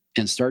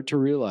and start to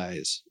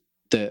realize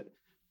that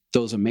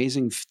those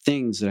amazing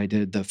things that I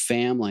did, the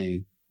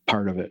family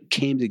part of it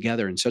came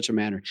together in such a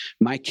manner.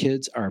 My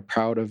kids are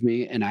proud of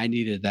me, and I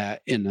needed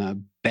that in a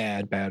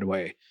bad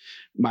way.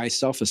 My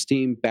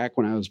self-esteem back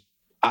when I was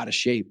out of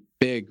shape,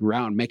 big,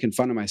 round, making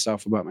fun of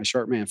myself about my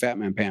short man, fat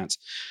man pants,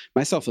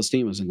 my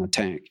self-esteem was in the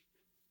tank.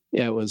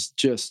 It was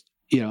just,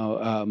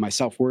 my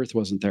self-worth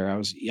wasn't there. I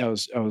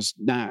was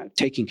not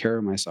taking care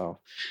of myself.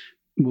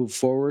 Move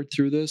forward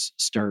through this,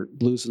 start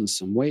losing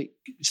some weight,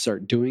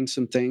 start doing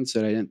some things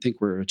that I didn't think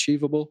were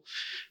achievable.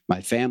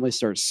 My family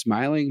starts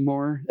smiling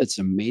more. It's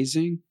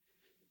amazing.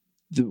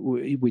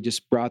 We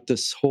just brought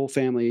this whole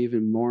family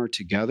even more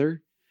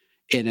together.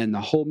 And in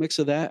the whole mix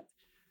of that,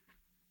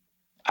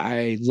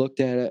 I looked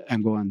at it,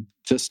 I'm going,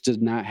 this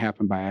did not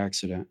happen by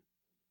accident.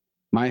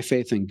 My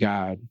faith in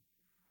God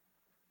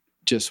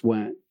just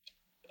went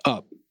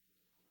up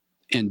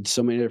in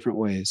so many different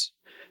ways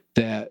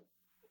that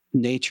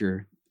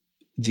nature,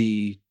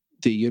 the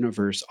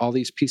universe, all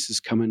these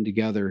pieces coming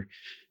together,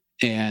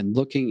 and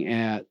looking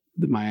at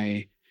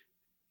my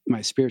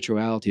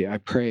spirituality. I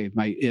pray.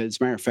 As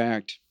a matter of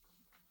fact,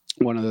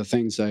 one of the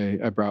things I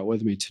brought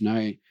with me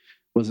tonight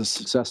was a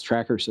success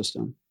tracker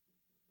system,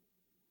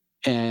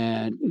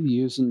 and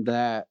using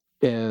that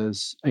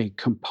as a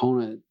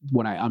component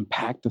when I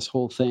unpack this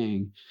whole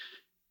thing.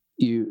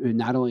 You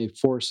not only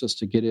force us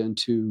to get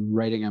into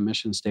writing a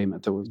mission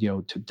statement that would,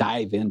 to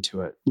dive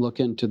into it,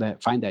 look into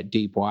that, find that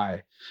deep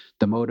why,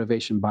 the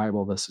motivation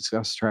Bible, the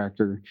success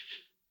tracker,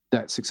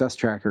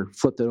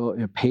 flipped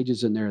it,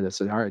 pages in there that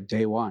said, all right,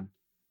 day one.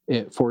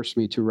 It forced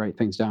me to write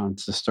things down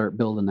to start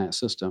building that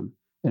system.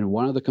 And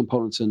one of the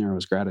components in there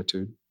was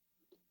gratitude.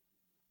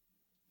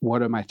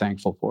 What am I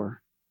thankful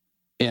for?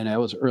 And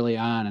that was early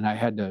on, and I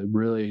had to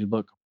really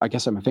look. I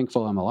guess I'm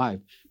thankful I'm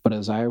alive. But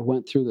as I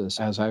went through this,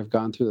 as I've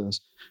gone through this,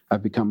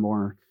 I've become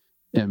more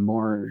and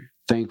more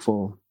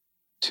thankful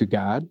to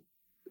God,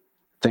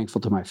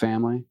 thankful to my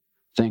family,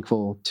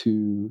 thankful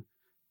to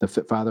the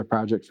Fit Father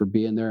Project for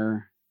being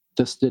there.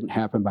 This didn't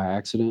happen by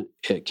accident.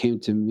 It came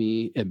to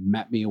me. It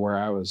met me where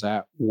I was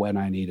at when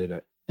I needed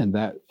it. And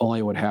that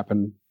only would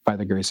happen by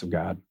the grace of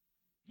God.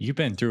 You've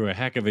been through a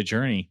heck of a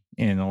journey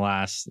in the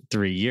last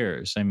 3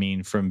 years. I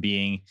mean, from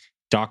being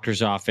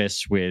doctor's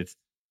office with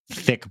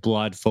thick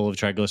blood full of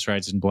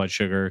triglycerides and blood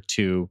sugar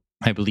to,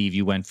 I believe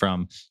you went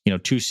from,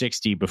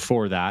 260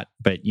 before that,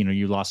 but,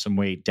 you lost some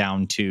weight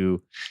down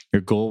to,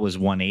 your goal was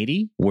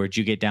 180. Where'd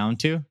you get down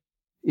to?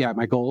 Yeah,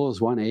 my goal was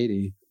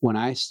 180. When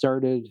I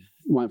started,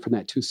 went from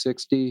that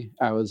 260,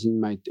 I was in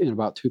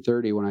about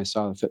 230 when I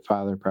saw the Fit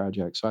Father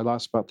Project. So I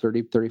lost about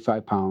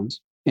 35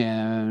 pounds.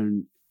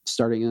 And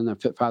starting in the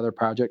Fit Father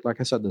Project, like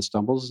I said, the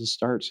stumbles and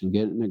starts and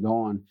getting it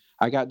going,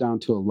 I got down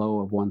to a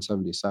low of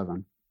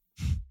 177.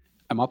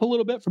 I'm up a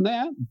little bit from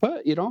that,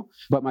 but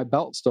my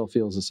belt still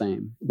feels the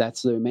same.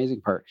 That's the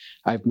amazing part.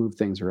 I've moved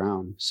things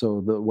around.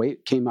 So the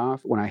weight came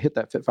off when I hit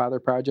that Fit Father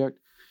Project.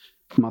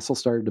 Muscle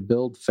started to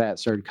build, fat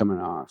started coming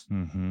off.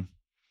 Mm-hmm.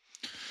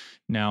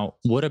 Now,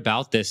 what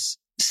about this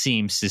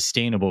seems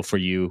sustainable for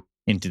you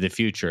into the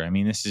future? I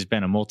mean, this has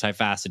been a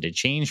multifaceted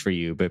change for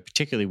you, but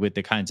particularly with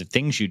the kinds of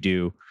things you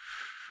do,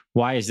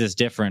 why is this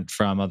different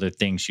from other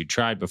things you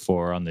tried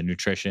before on the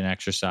nutrition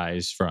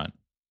exercise front?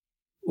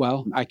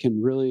 Well, I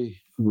can really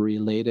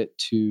relate it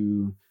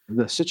to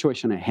the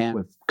situation at hand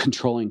with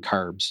controlling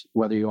carbs,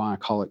 whether you want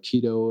to call it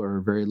keto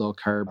or very low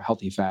carb,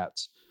 healthy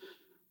fats.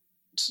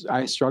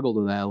 I struggled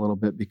with that a little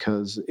bit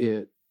because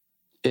it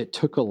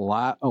took a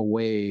lot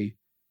away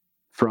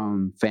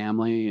from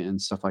family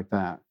and stuff like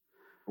that.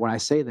 When I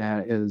say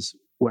that is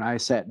when I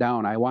sat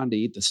down, I wanted to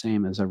eat the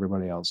same as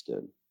everybody else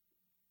did.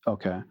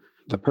 Okay.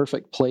 The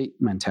perfect plate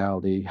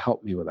mentality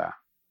helped me with that.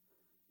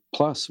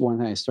 Plus,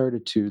 when I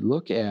started to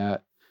look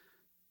at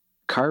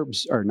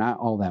carbs are not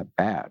all that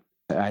bad.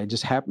 I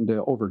just happened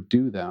to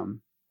overdo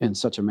them in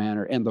such a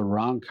manner and the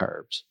wrong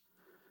carbs.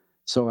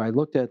 So I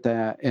looked at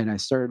that and I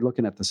started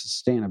looking at the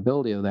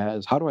sustainability of that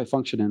is how do I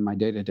function in my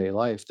day-to-day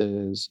life that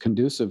is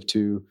conducive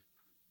to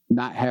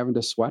not having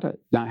to sweat it,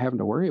 not having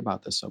to worry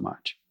about this so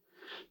much.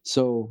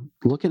 So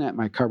looking at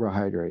my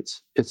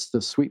carbohydrates, it's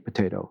the sweet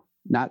potato,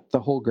 not the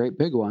whole great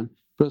big one,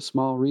 but a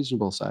small,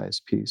 reasonable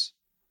sized piece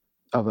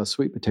of a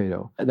sweet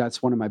potato.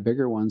 That's one of my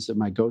bigger ones that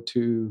my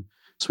go-to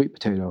sweet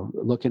potato,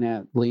 looking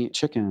at lean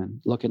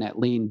chicken, looking at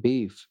lean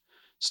beef,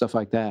 stuff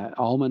like that.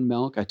 Almond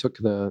milk, I took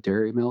the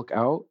dairy milk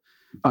out,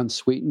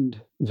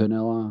 unsweetened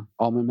vanilla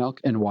almond milk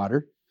and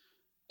water,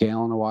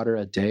 gallon of water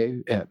a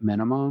day at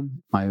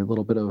minimum, my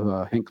little bit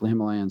of Hinkle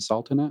Himalayan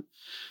salt in it.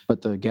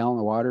 But the gallon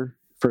of water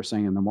first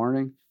thing in the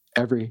morning,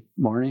 every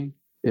morning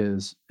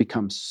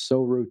becomes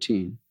so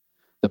routine.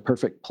 The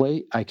perfect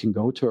plate, I can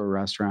go to a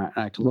restaurant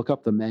and I can look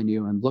up the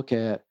menu and look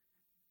at,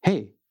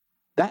 hey,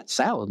 that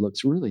salad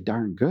looks really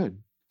darn good.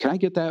 Can I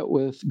get that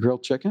with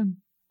grilled chicken?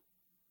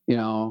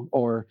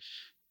 Or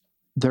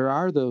there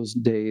are those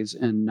days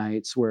and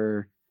nights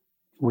where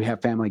we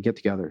have family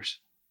get-togethers.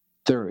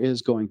 There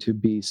is going to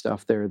be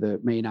stuff there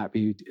that may not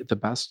be the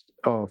best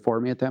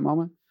for me at that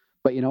moment.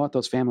 But you know what?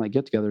 Those family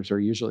get-togethers are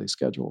usually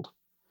scheduled.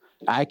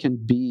 I can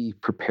be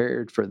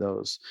prepared for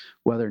those,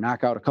 whether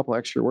knock out a couple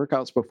extra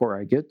workouts before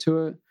I get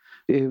to it.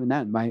 Even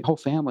then, my whole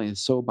family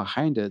is so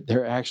behind it.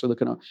 They're actually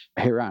looking at,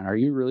 hey, Ron, are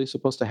you really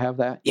supposed to have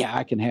that? Yeah,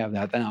 I can have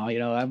that now.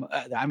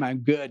 I'm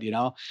good.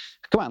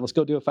 Come on, let's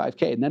go do a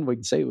 5K, and then we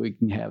can say we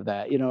can have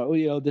that.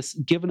 This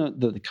given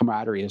the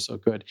camaraderie is so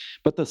good,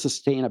 but the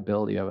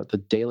sustainability of it, the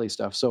daily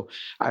stuff. So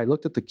I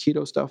looked at the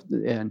keto stuff,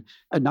 and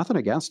nothing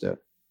against it,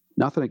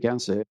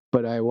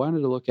 but I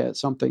wanted to look at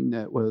something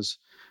that was,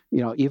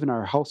 even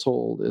our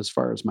household, as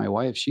far as my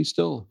wife,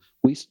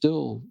 we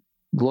still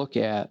look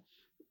at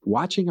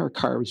watching our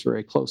carbs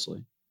very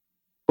closely,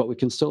 but we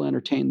can still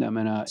entertain them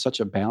in such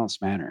a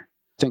balanced manner.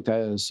 I think that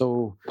is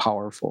so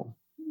powerful.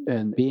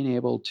 And being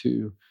able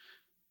to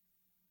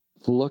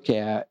look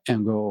at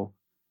and go,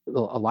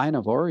 a line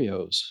of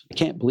Oreos, I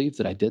can't believe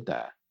that I did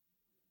that.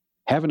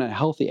 Having a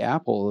healthy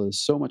apple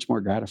is so much more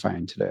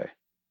gratifying today.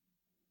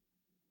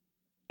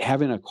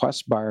 Having a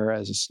Quest bar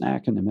as a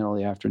snack in the middle of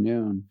the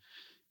afternoon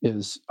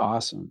is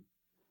awesome.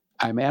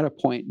 I'm at a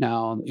point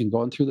now in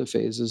going through the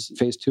phases.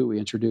 Phase 2, we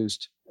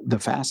introduced the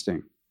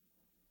fasting.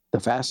 The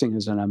fasting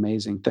is an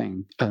amazing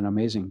thing, an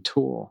amazing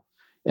tool.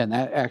 And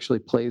that actually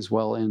plays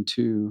well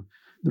into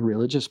the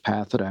religious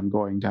path that I'm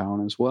going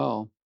down as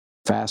well.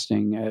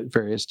 Fasting at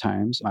various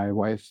times. My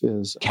wife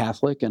is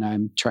Catholic, and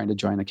I'm trying to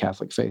join the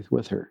Catholic faith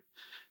with her.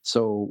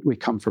 So we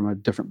come from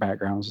different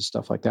backgrounds and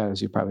stuff like that,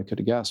 as you probably could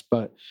have guessed.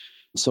 But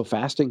so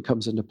fasting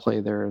comes into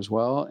play there as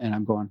well. And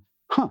I'm going,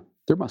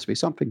 there must be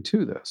something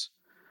to this.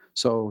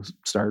 So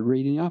started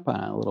reading up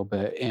on it a little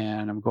bit,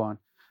 and I'm going,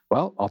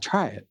 well, I'll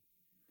try it.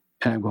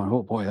 And I'm going,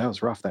 oh boy, that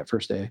was rough that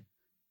first day.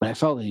 But I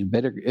felt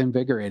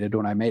invigorated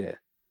when I made it.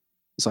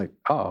 It's like,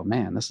 oh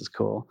man, this is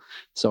cool.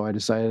 So I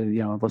decided,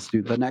 let's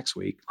do the next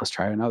week. Let's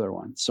try another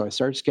one. So I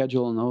started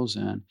scheduling those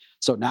in.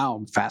 So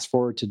now fast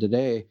forward to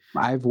today,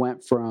 I've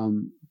went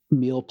from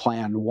meal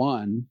plan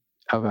 1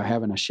 of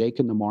having a shake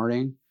in the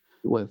morning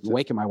with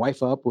waking my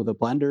wife up with a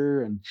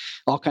blender and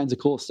all kinds of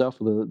cool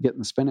stuff with getting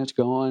the spinach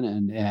going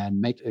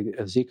and make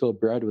Ezekiel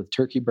bread with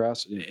turkey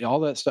breast, all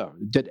that stuff.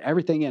 Did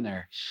everything in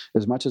there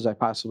as much as I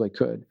possibly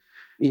could.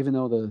 Even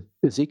though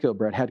the Ezekiel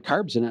bread had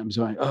carbs in it, I'm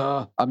going,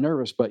 I'm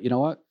nervous, but you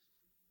know what?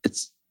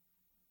 It's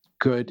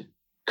good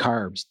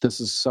carbs. This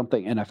is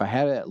something, and if I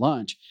had it at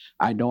lunch,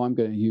 I know I'm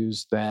going to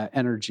use that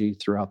energy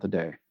throughout the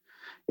day.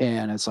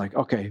 And it's like,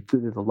 okay,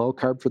 the low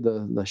carb for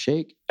the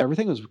shake,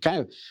 everything was kind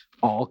of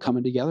all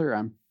coming together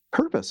on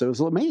purpose. It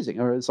was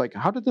amazing. Or it's like,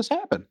 how did this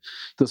happen?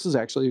 This is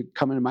actually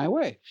coming my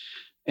way.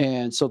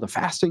 And so the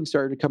fasting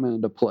started to come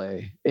into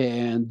play.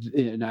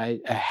 And I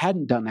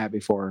hadn't done that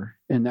before.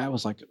 And that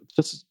was like,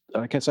 this is,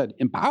 like I said,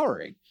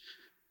 empowering,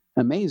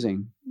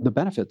 amazing, the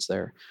benefits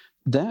there.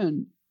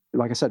 Then,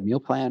 like I said,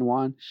 meal plan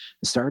one,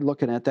 I started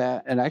looking at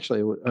that. And actually,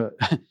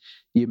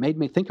 you made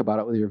me think about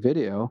it with your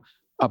video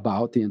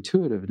about the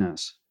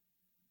intuitiveness.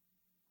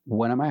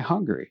 When am I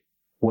hungry?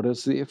 What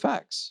is the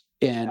effects?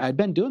 And I'd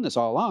been doing this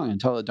all along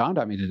until it dawned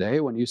on me today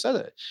when you said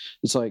it.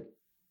 It's like,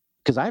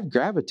 because I've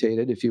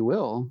gravitated, if you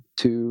will,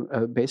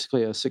 to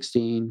basically a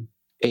 16-8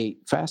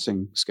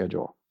 fasting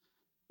schedule.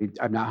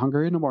 I'm not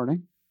hungry in the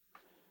morning.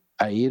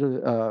 I eat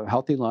a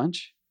healthy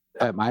lunch.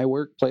 At my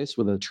workplace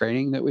with the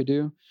training that we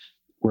do,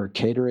 we're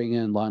catering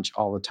in lunch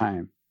all the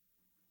time.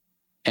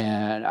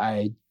 And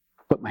I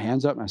put my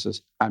hands up and I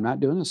says, I'm not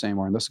doing this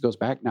anymore. And this goes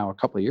back now a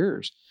couple of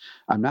years.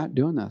 I'm not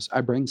doing this. I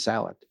bring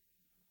salad.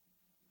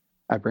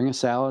 I bring a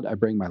salad. I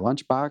bring my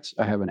lunch box.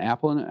 I have an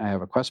apple in it. I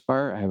have a Quest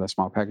bar. I have a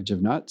small package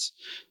of nuts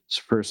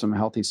for some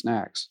healthy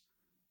snacks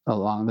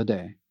along the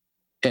day.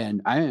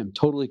 And I am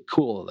totally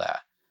cool with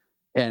that.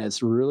 And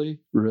it's really,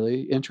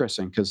 really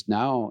interesting because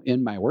now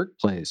in my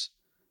workplace,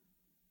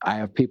 I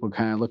have people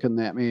kind of looking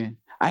at me.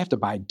 I have to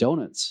buy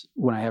donuts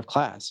when I have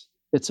class.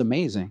 It's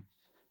amazing.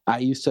 I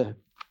used to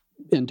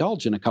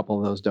indulge in a couple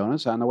of those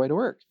donuts on the way to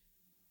work.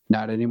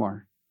 Not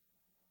anymore.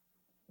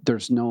 I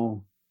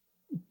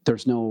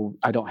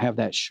don't have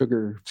that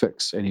sugar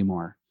fix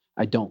anymore.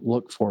 I don't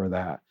look for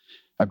that.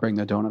 I bring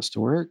the donuts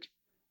to work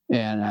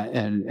and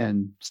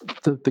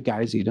the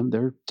guys eat them.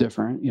 They're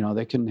different.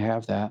 They can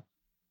have that.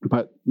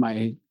 But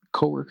my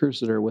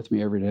coworkers that are with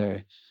me every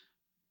day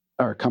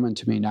are coming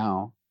to me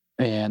now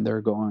and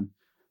they're going,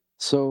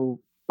 so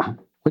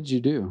what'd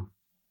you do?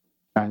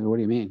 What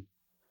do you mean?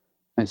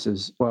 I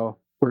says, well,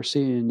 we're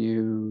seeing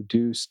you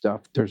do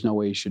stuff there's no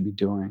way you should be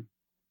doing.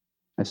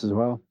 I says,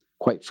 well,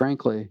 quite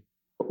frankly,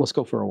 let's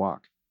go for a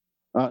walk.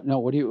 No,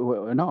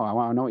 no, I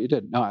want to know what you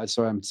did. No, that's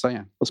what I'm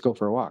saying. Let's go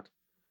for a walk.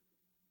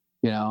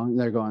 And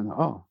they're going,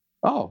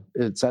 oh,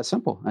 it's that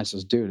simple. I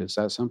says, dude, it's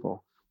that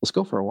simple. Let's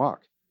go for a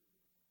walk.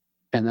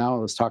 And now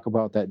let's talk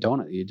about that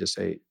donut you just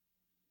ate.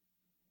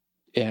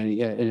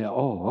 And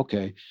oh,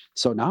 okay.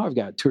 So now I've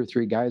got 2 or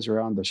 3 guys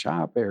around the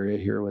shop area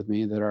here with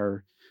me that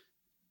are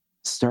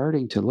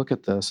starting to look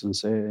at this and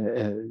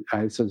say,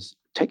 I says,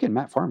 taking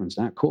metformin's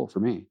not cool for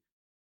me.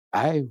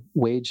 I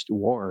waged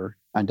war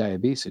on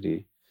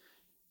diabetes,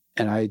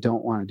 and I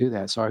don't want to do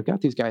that. So I've got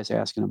these guys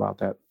asking about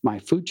that. My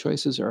food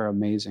choices are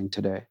amazing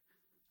today.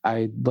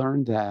 I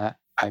learned that.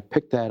 I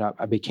picked that up.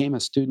 I became a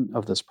student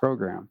of this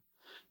program.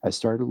 I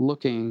started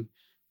looking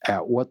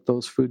at what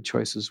those food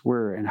choices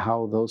were and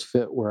how those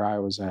fit where I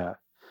was at.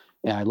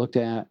 And I looked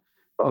at,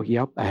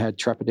 I had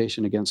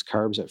trepidation against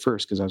carbs at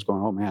first because I was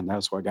going, oh man,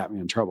 that's what got me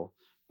in trouble.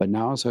 But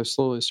now as I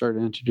slowly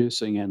started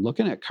introducing and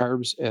looking at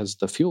carbs as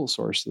the fuel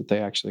source that they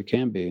actually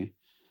can be,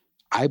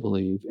 I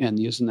believe, and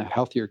using the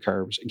healthier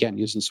carbs, again,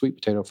 using sweet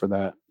potato for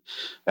that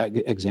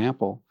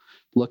example,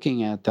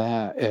 looking at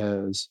that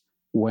as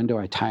when do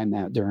I time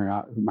that during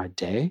my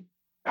day?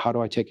 How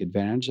do I take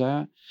advantage of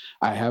that?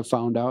 I have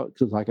found out,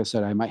 because like I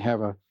said, I might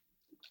have a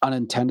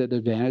unintended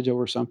advantage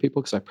over some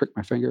people because I prick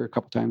my finger a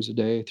couple times a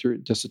day through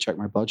just to check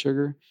my blood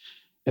sugar.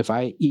 If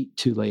I eat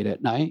too late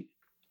at night,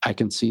 I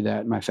can see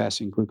that in my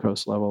fasting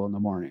glucose level in the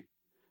morning.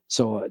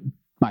 So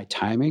my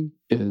timing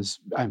is,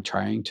 I'm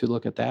trying to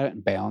look at that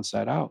and balance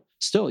that out.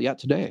 Still yet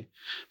today.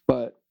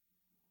 But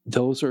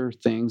those are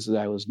things that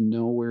I was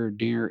nowhere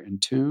near in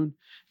tune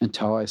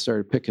until I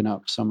started picking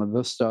up some of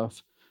the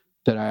stuff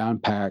that I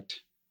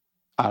unpacked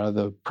out of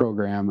the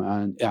program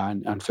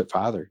on Fit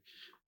Father.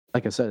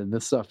 Like I said,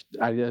 this stuff,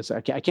 I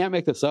can't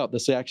make this up.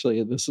 This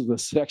actually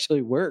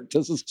worked.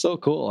 This is so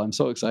cool. I'm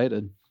so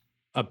excited.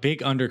 A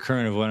big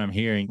undercurrent of what I'm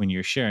hearing when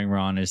you're sharing,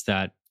 Ron, is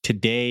that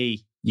today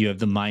you have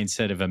the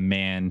mindset of a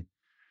man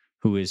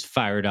who is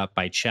fired up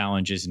by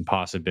challenges and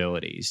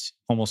possibilities,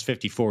 almost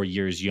 54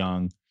 years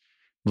young,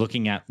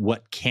 looking at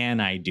what can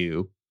I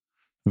do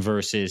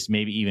versus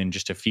maybe even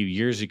just a few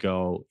years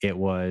ago, it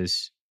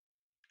was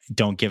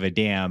don't give a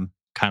damn,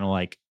 kind of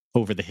like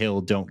over the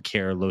hill, don't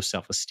care, low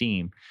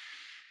self-esteem.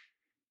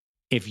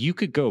 If you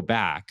could go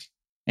back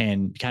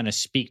and kind of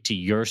speak to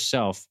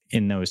yourself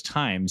in those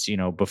times,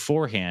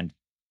 beforehand,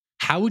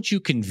 how would you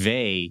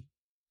convey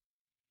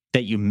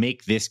that you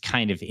make this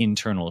kind of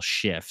internal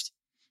shift?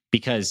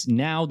 Because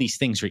now these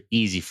things are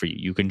easy for you.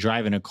 You can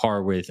drive in a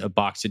car with a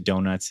box of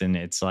donuts and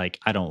it's like,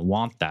 I don't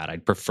want that.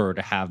 I'd prefer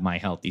to have my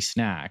healthy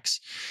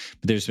snacks.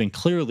 But there's been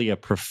clearly a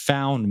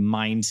profound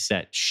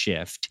mindset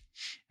shift.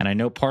 And I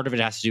know part of it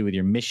has to do with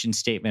your mission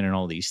statement and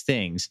all these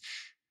things.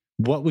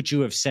 What would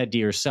you have said to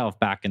yourself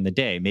back in the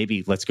day?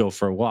 Maybe let's go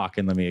for a walk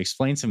and let me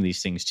explain some of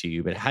these things to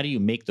you. But how do you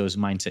make those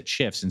mindset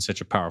shifts in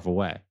such a powerful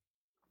way?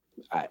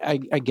 I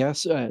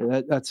guess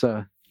that's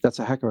a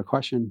heck of a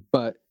question.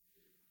 But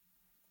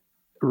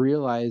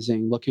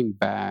realizing, looking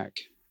back,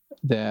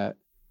 that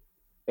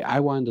I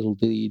wanted to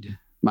lead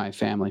my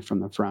family from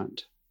the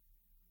front.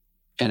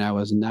 And I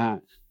was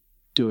not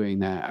doing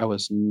that. I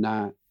was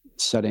not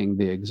setting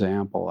the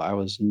example. I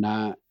was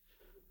not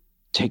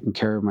taking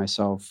care of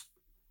myself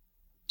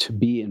to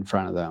be in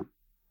front of them.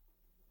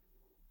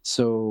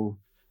 So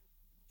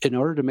in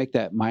order to make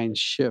that mind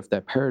shift,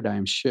 that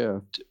paradigm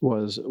shift,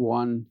 was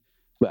one,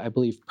 I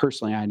believe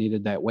personally, I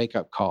needed that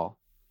wake-up call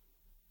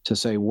to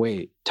say,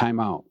 wait, time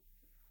out.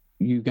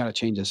 You got to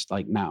change this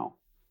like now.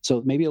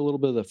 So maybe a little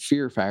bit of the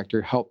fear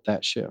factor helped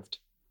that shift.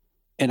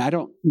 And I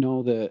don't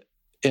know that,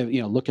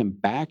 looking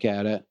back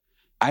at it,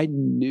 I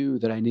knew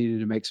that I needed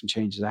to make some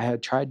changes. I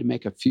had tried to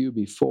make a few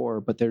before,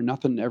 but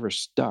nothing ever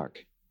stuck.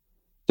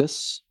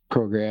 This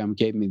program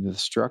gave me the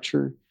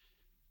structure.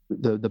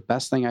 The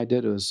best thing I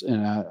did was,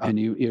 and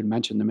you had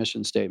mentioned the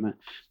mission statement,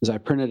 is I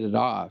printed it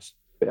off.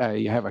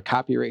 I have a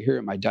copy right here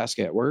at my desk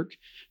at work,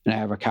 and I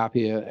have a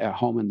copy at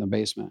home in the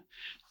basement.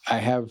 I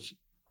have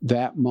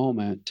that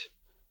moment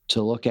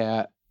to look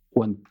at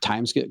when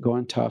times get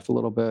going tough a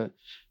little bit,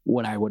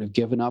 when I would have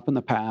given up in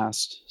the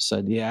past,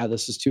 said, yeah,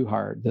 this is too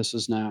hard. This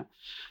is not,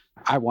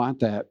 I want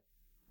that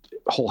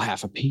whole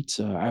half a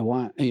pizza. I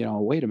want,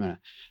 wait a minute.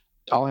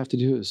 All I have to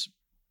do is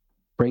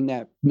bring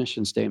that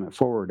mission statement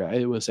forward.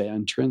 It was an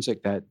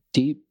intrinsic, that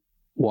deep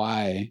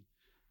why,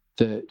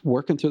 that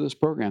working through this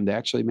program, that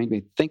actually made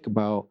me think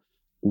about,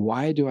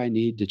 why do I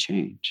need to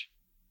change?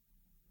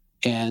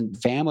 And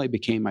family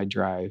became my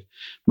drive.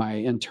 My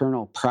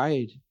internal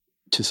pride,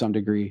 to some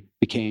degree,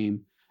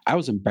 became, I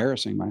was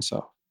embarrassing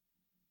myself.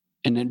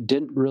 And it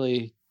didn't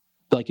really,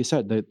 like you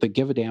said, the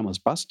give a damn was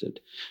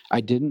busted.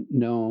 I didn't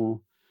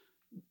know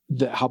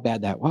how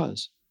bad that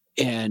was.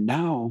 And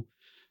now,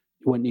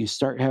 when you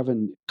start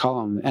having,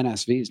 call them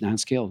NSVs,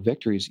 non-scale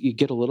victories, you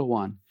get a little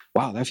one.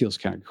 Wow, that feels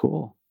kind of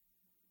cool.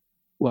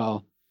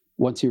 Well,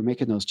 once you're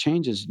making those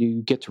changes,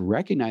 you get to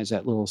recognize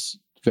that little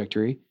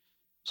victory.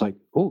 It's like,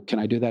 oh, can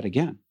I do that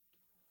again?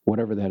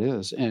 Whatever that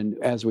is. And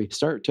as we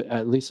start to,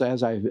 at least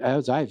as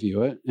I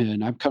view it,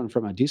 and I'm coming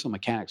from a diesel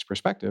mechanic's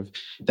perspective,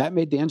 that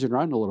made the engine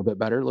run a little bit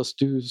better. Let's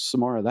do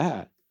some more of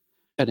that.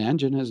 An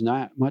engine is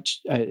not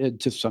much,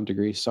 to some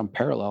degree, some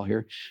parallel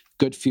here.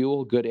 Good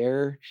fuel, good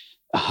air,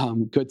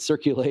 good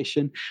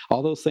circulation,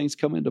 all those things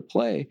come into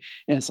play.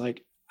 And it's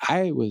like,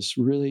 I was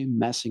really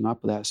messing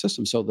up with that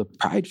system. So the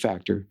pride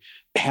factor,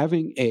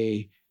 having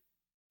a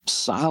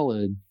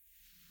solid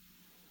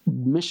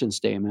mission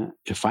statement,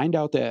 to find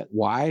out that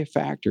why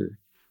factor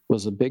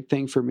was a big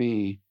thing for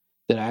me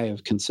that I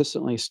have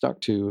consistently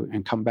stuck to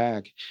and come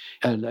back.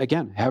 And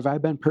again, have I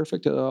been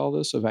perfect at all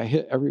this? Have I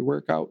hit every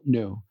workout?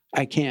 No,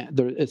 I can't.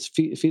 It's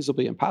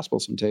feasibly impossible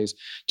some days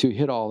to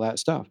hit all that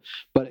stuff.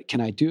 But can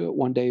I do it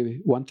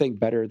one thing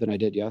better than I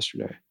did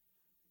yesterday?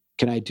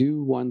 Can I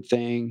do one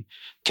thing?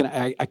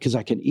 Because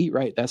I can eat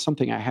right. That's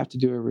something I have to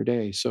do every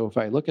day. So if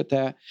I look at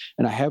that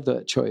and I have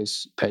that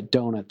choice, that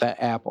donut,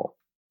 that apple,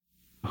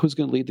 who's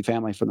going to lead the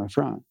family from the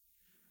front?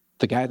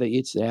 The guy that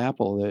eats the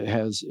apple, that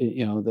has,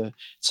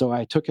 so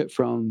I took it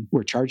from,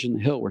 we're charging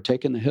the hill, we're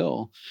taking the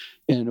hill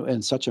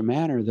in such a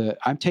manner that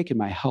I'm taking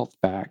my health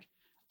back.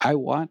 I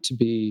want to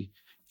be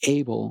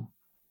able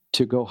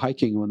to go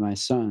hiking with my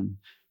son,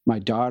 my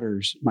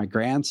daughters, my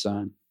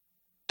grandson.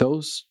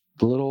 Those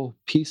little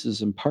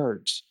pieces and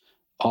parts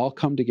all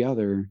come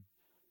together.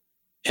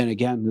 And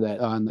again, that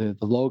on the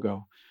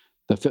logo,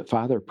 the Fit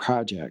Father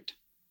Project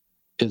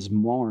is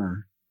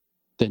more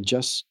than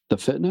just the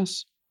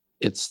fitness.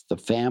 It's the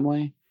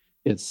family,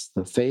 it's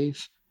the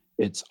faith,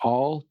 it's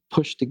all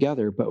pushed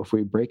together. But if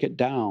we break it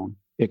down,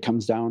 it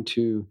comes down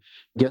to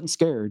getting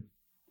scared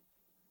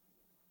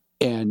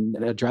and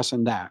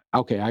addressing that.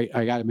 Okay,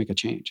 I got to make a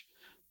change.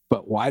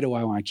 But why do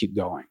I want to keep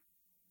going?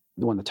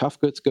 When the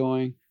tough gets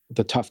going,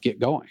 the tough get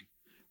going.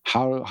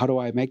 How do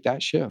I make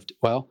that shift?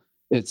 Well,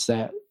 it's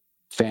that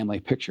family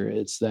picture.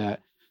 It's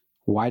that,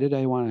 why did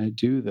I want to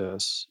do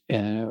this?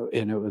 And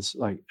it was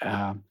like,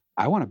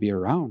 I want to be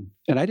around.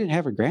 And I didn't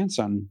have a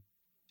grandson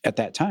at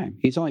that time.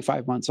 He's only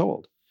 5 months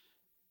old.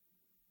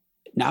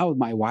 Now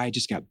my why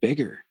just got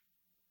bigger.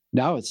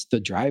 Now the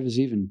drive is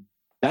even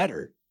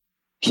better,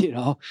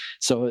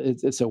 so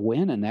it's a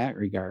win in that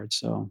regard.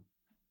 So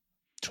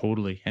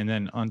totally. And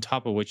then on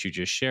top of what you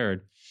just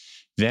shared,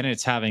 then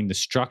it's having the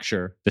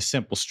structure, the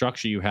simple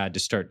structure you had to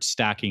start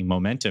stacking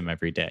momentum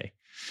every day.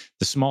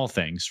 The small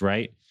things,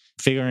 right?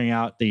 Figuring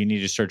out that you need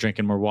to start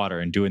drinking more water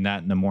and doing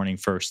that in the morning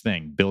first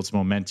thing builds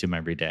momentum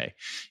every day.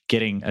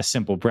 Getting a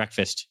simple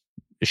breakfast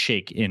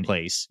shake in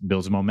place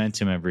builds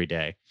momentum every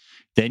day.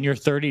 Then you're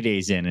 30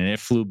 days in and it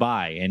flew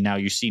by and now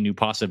you see new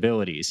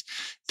possibilities.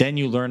 Then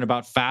you learn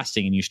about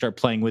fasting and you start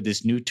playing with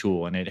this new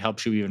tool and it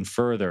helps you even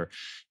further.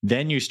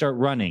 Then you start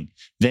running.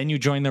 Then you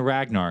join the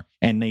Ragnar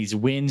and these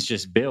wins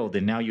just build.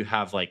 And now you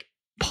have like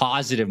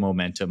positive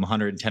momentum,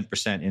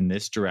 110% in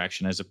this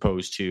direction as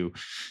opposed to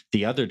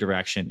the other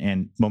direction.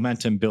 And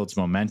momentum builds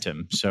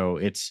momentum. So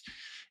it's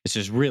it's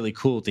just really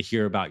cool to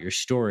hear about your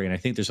story. And I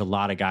think there's a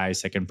lot of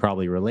guys that can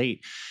probably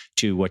relate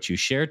to what you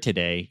shared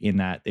today, in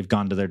that they've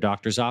gone to their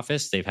doctor's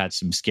office, they've had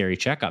some scary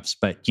checkups.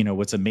 But,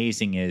 what's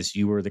amazing is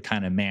you were the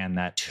kind of man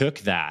that took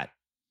that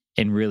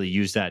and really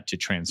used that to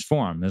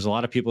transform. There's a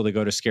lot of people that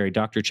go to scary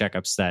doctor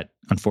checkups that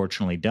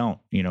unfortunately don't,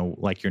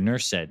 like your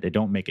nurse said, they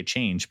don't make a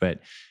change, but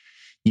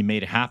you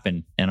made it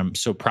happen. And I'm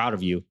so proud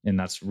of you. And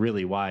that's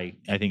really why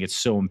I think it's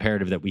so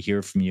imperative that we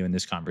hear from you in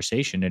this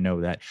conversation, to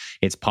know that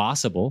it's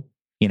possible,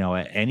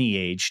 at any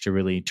age, to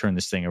really turn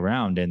this thing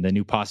around. And the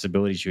new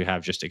possibilities you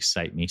have just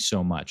excite me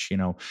so much.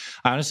 I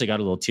honestly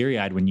got a little teary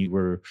eyed when you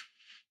were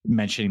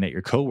mentioning that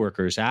your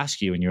coworkers ask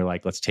you and you're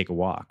like, let's take a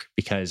walk.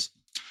 Because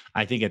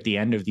I think at the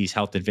end of these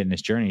health and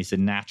fitness journeys, the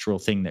natural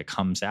thing that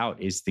comes out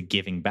is the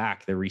giving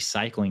back, the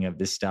recycling of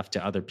this stuff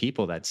to other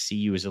people that see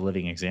you as a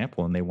living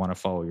example and they want to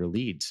follow your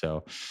lead.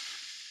 So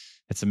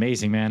it's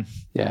amazing, man.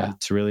 Yeah.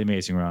 It's really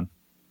amazing, Ron.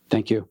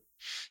 Thank you.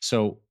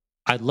 So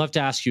I'd love to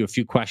ask you a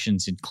few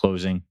questions in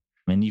closing.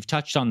 And you've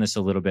touched on this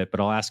a little bit,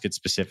 but I'll ask it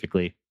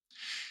specifically.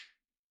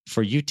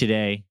 For you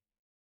today,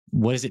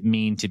 what does it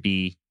mean to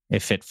be a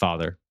fit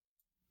father?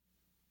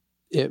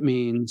 It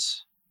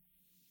means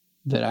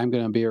that I'm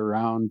going to be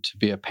around to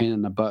be a pain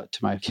in the butt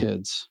to my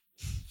kids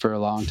for a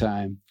long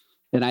time.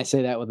 And I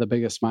say that with the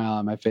biggest smile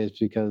on my face,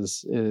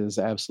 because it is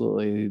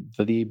absolutely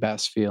the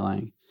best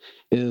feeling.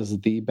 It is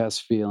the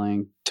best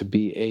feeling to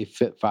be a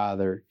fit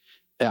father.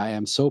 I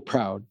am so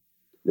proud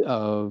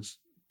of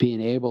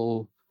being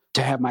able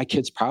to have my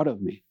kids proud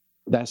of me.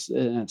 That's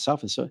in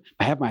itself is so.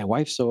 I have my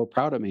wife so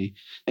proud of me,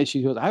 and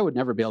she goes, "I would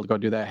never be able to go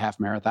do that half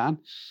marathon,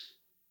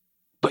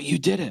 but you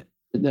did it."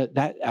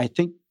 That I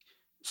think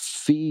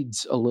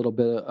feeds a little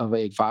bit of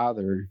a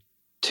father,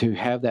 to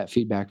have that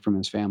feedback from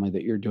his family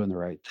that you're doing the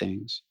right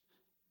things.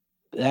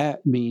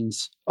 That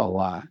means a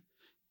lot.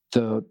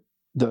 The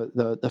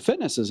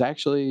fitness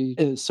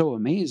is so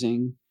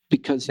amazing,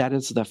 because that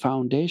is the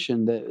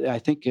foundation that I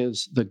think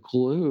is the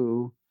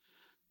glue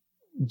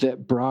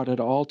that brought it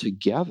all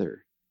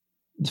together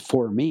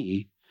for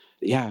me.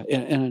 Yeah,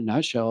 in a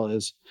nutshell,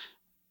 is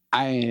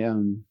I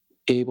am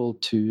able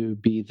to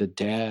be the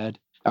dad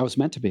I was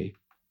meant to be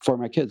for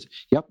my kids.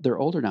 Yep, they're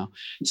older now.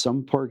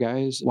 Some poor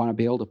guys want to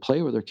be able to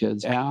play with their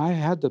kids, and I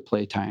had the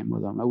play time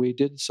with them. We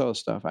did sell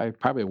stuff. I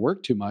probably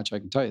worked too much, I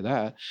can tell you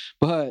that.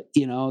 But,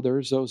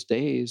 there's those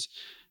days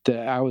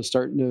that I was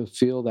starting to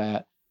feel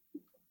that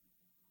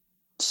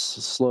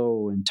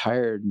slow and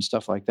tired and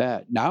stuff like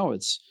that. Now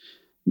it's,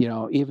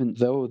 even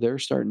though they're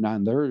starting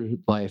on their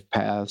life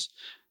paths,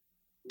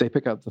 they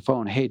pick up the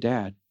phone. "Hey,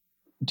 Dad,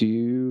 do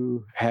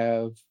you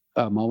have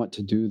a moment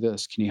to do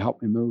this? Can you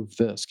help me move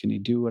this? Can you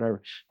do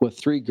whatever?" With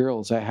 3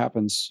 girls, that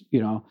happens,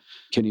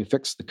 "Can you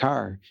fix the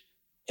car?"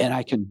 And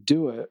I can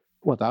do it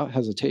without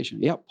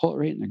hesitation. "Yep, pull it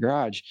right in the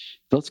garage.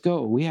 Let's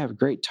go. We have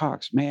great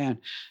talks. Man,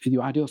 you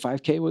want to do a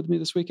 5K with me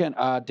this weekend?"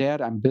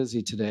 "Dad, I'm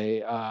busy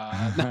today."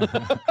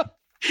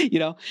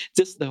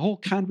 Just the whole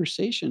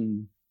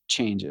conversation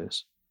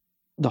changes.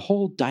 The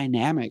whole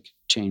dynamic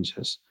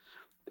changes.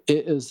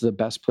 It is the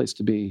best place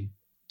to be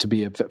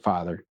a fit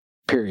father,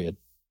 period.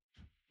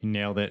 You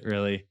nailed it,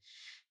 really.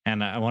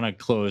 And I want to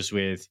close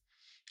with,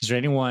 is there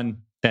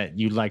anyone that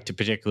you'd like to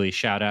particularly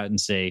shout out and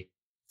say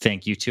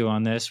thank you to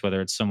on this, whether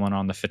it's someone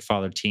on the Fit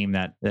Father team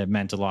that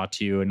meant a lot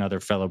to you, another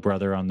fellow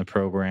brother on the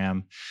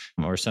program,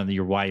 or something,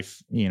 your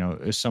wife,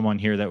 someone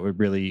here that would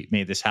really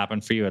made this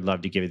happen for you? I'd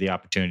love to give you the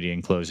opportunity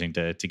in closing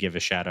to give a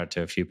shout out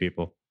to a few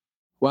people.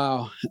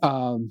 Wow.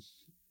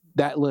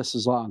 That list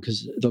is long,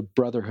 because the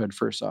brotherhood,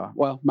 first off.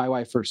 Well, my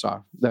wife, first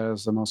off, that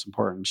is the most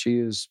important. She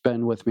has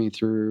been with me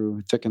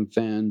through thick and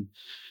thin,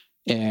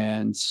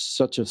 and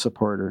such a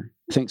supporter.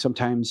 I think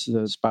sometimes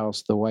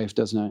the wife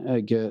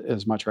doesn't get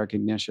as much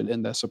recognition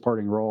in the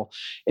supporting role.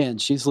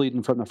 And she's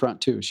leading from the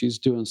front too. She's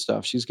doing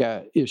stuff. She's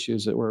got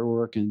issues that we're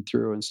working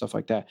through and stuff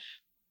like that.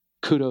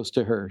 Kudos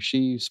to her.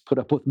 She's put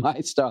up with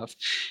my stuff,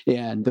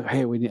 and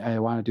hey, I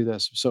want to do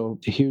this. So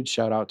a huge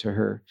shout out to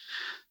her.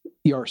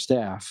 Your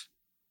staff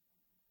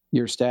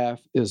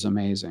is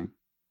amazing.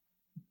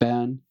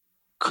 Ben,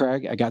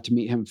 Craig, I got to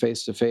meet him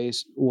face to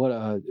face. What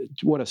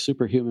a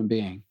superhuman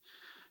being.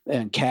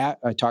 And Kat,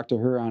 I talked to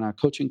her on a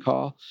coaching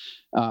call.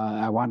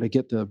 I wanted to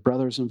get the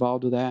brothers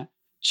involved with that.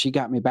 She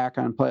got me back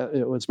on play.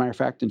 It was, matter of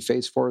fact, in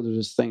phase 4, there's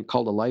this thing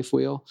called a life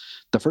wheel.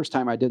 The first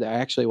time I did that,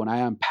 actually, when I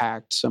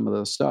unpacked some of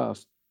the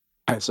stuff,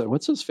 I said,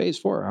 "What's this phase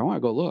 4? I want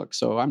to go look."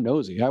 So I'm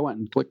nosy. I went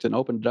and clicked and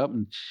opened it up,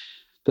 and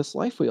this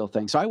life wheel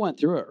thing. So I went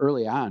through it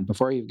early on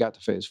before I even got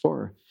to phase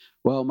 4.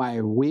 Well,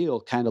 my wheel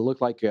kind of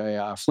looked like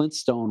a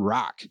Flintstone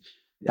rock.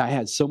 I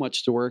had so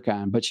much to work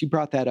on, but she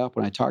brought that up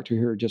when I talked to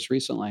her just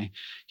recently.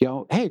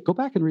 Hey, go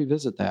back and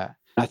revisit that.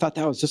 And I thought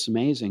that was just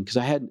amazing, because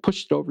I hadn't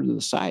pushed it over to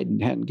the side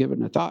and hadn't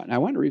given it a thought. And I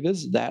went to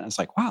revisit that, and it's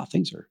like, wow,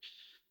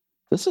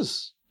 this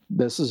is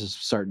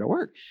starting to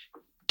work.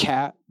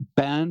 Kat,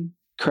 Ben,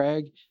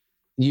 Craig,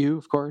 you,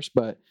 of course,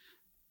 but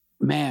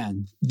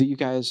man, you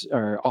guys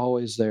are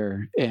always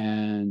there,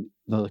 and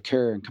the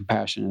care and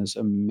compassion is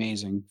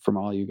amazing from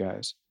all you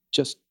guys.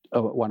 Just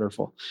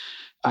wonderful.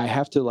 I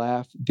have to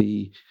laugh.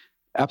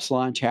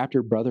 Epsilon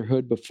chapter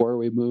brotherhood before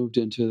we moved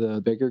into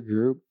the bigger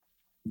group.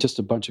 Just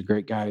a bunch of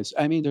great guys.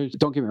 I mean,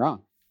 don't get me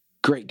wrong,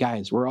 great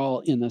guys. We're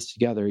all in this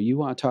together. You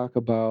want to talk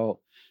about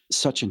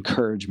such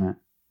encouragement,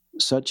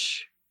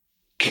 such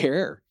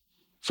care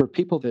for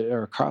people that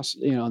are across,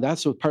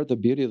 that's what part of the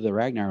beauty of the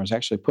Ragnar was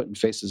actually putting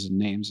faces and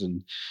names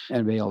and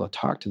be able to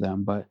talk to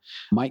them. But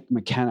Mike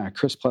McKenna,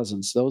 Chris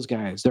Pleasance, those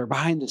guys, they're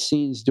behind the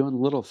scenes doing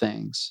little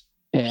things.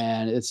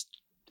 And it's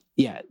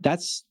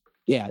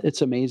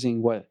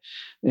amazing what,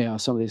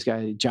 some of these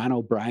guys, John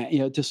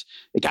O'Brien, I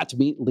got to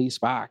meet Lee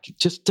Spock,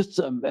 just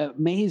an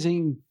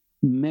amazing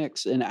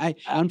mix. And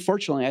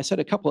unfortunately, I said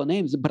a couple of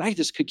names, but I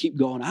just could keep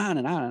going on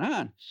and on and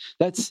on.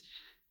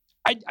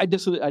 I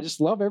just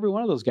love every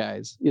one of those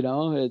guys.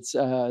 It's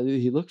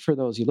you look for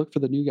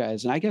the new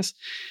guys. And I guess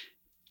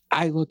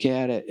I look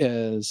at it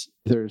as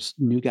there's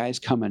new guys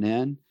coming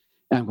in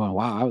and I'm going,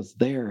 wow, I was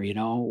there,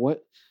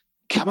 what,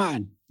 come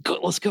on, go,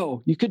 let's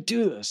go. You could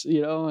do this,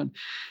 and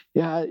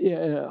yeah.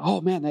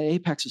 Oh man, that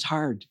Apex is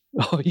hard.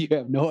 Oh, you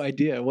have no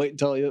idea. Wait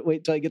until you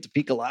get to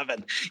peak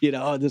 11,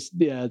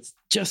 it's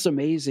just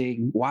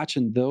amazing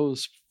watching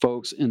those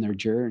folks in their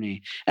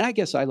journey. And I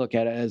guess I look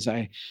at it as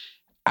I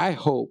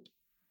hope,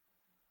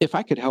 if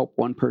I could help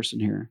one person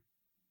here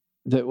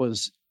that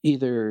was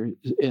either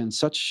in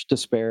such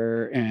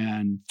despair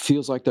and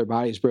feels like their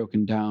body's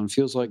broken down,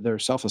 feels like their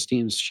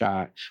self-esteem's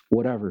shot,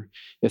 whatever,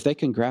 if they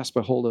can grasp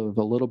a hold of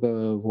a little bit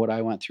of what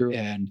I went through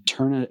and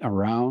turn it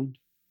around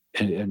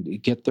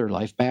and get their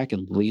life back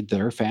and lead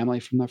their family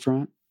from the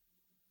front,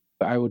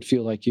 I would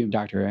feel like you,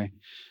 Dr. A.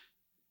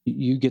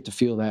 You get to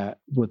feel that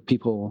with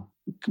people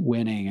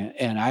winning.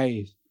 And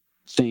I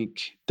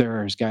think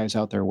there's guys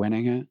out there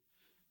winning it.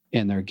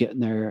 And they're getting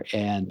there,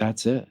 and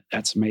that's it.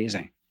 That's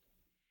amazing.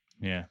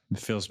 Yeah, it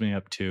fills me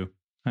up too.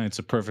 It's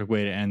a perfect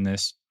way to end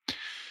this.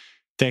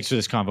 Thanks for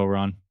this convo,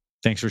 Ron.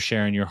 Thanks for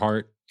sharing your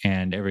heart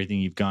and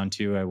everything you've gone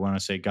to. I want to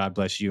say God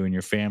bless you and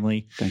your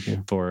family. Thank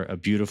you. For a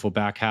beautiful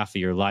back half of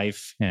your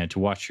life and to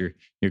watch your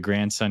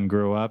grandson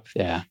grow up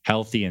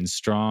healthy and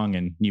strong,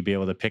 and you be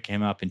able to pick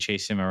him up and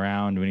chase him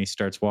around when he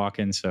starts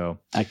walking. So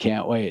I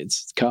can't wait.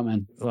 It's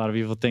coming. A lot of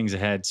beautiful things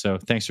ahead. So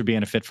thanks for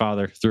being a fit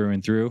father through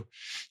and through.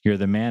 You're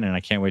the man, and I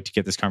can't wait to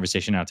get this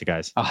conversation out to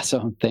guys.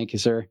 Awesome. Thank you,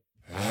 sir.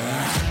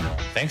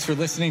 Thanks for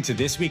listening to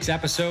this week's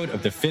episode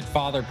of the Fit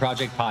Father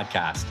Project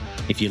podcast.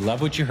 If you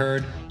love what you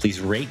heard, please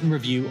rate and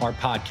review our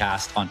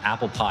podcast on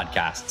Apple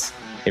Podcasts.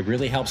 It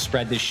really helps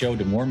spread this show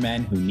to more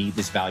men who need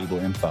this valuable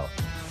info.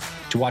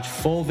 To watch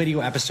full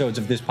video episodes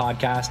of this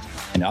podcast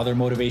and other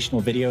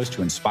motivational videos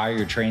to inspire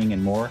your training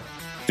and more,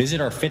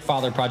 visit our Fit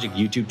Father Project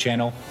YouTube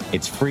channel.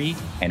 It's free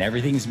and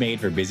everything's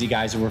made for busy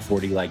guys over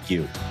 40 like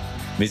you.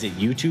 Visit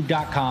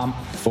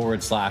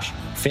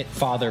youtube.com/Fit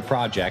Father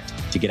Project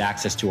to get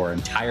access to our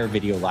entire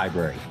video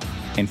library.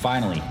 And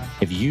finally,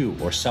 if you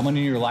or someone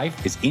in your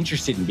life is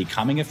interested in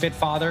becoming a fit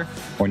father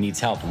or needs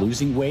help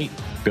losing weight,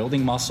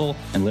 building muscle,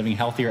 and living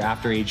healthier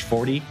after age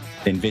 40,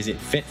 then visit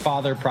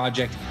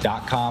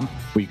fitfatherproject.com,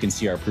 where you can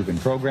see our proven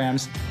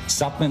programs,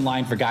 supplement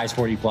line for guys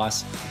 40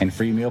 plus, and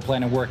free meal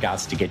plan and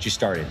workouts to get you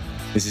started.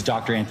 This is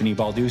Dr. Anthony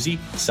Balduzzi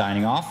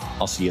signing off.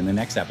 I'll see you in the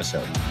next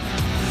episode.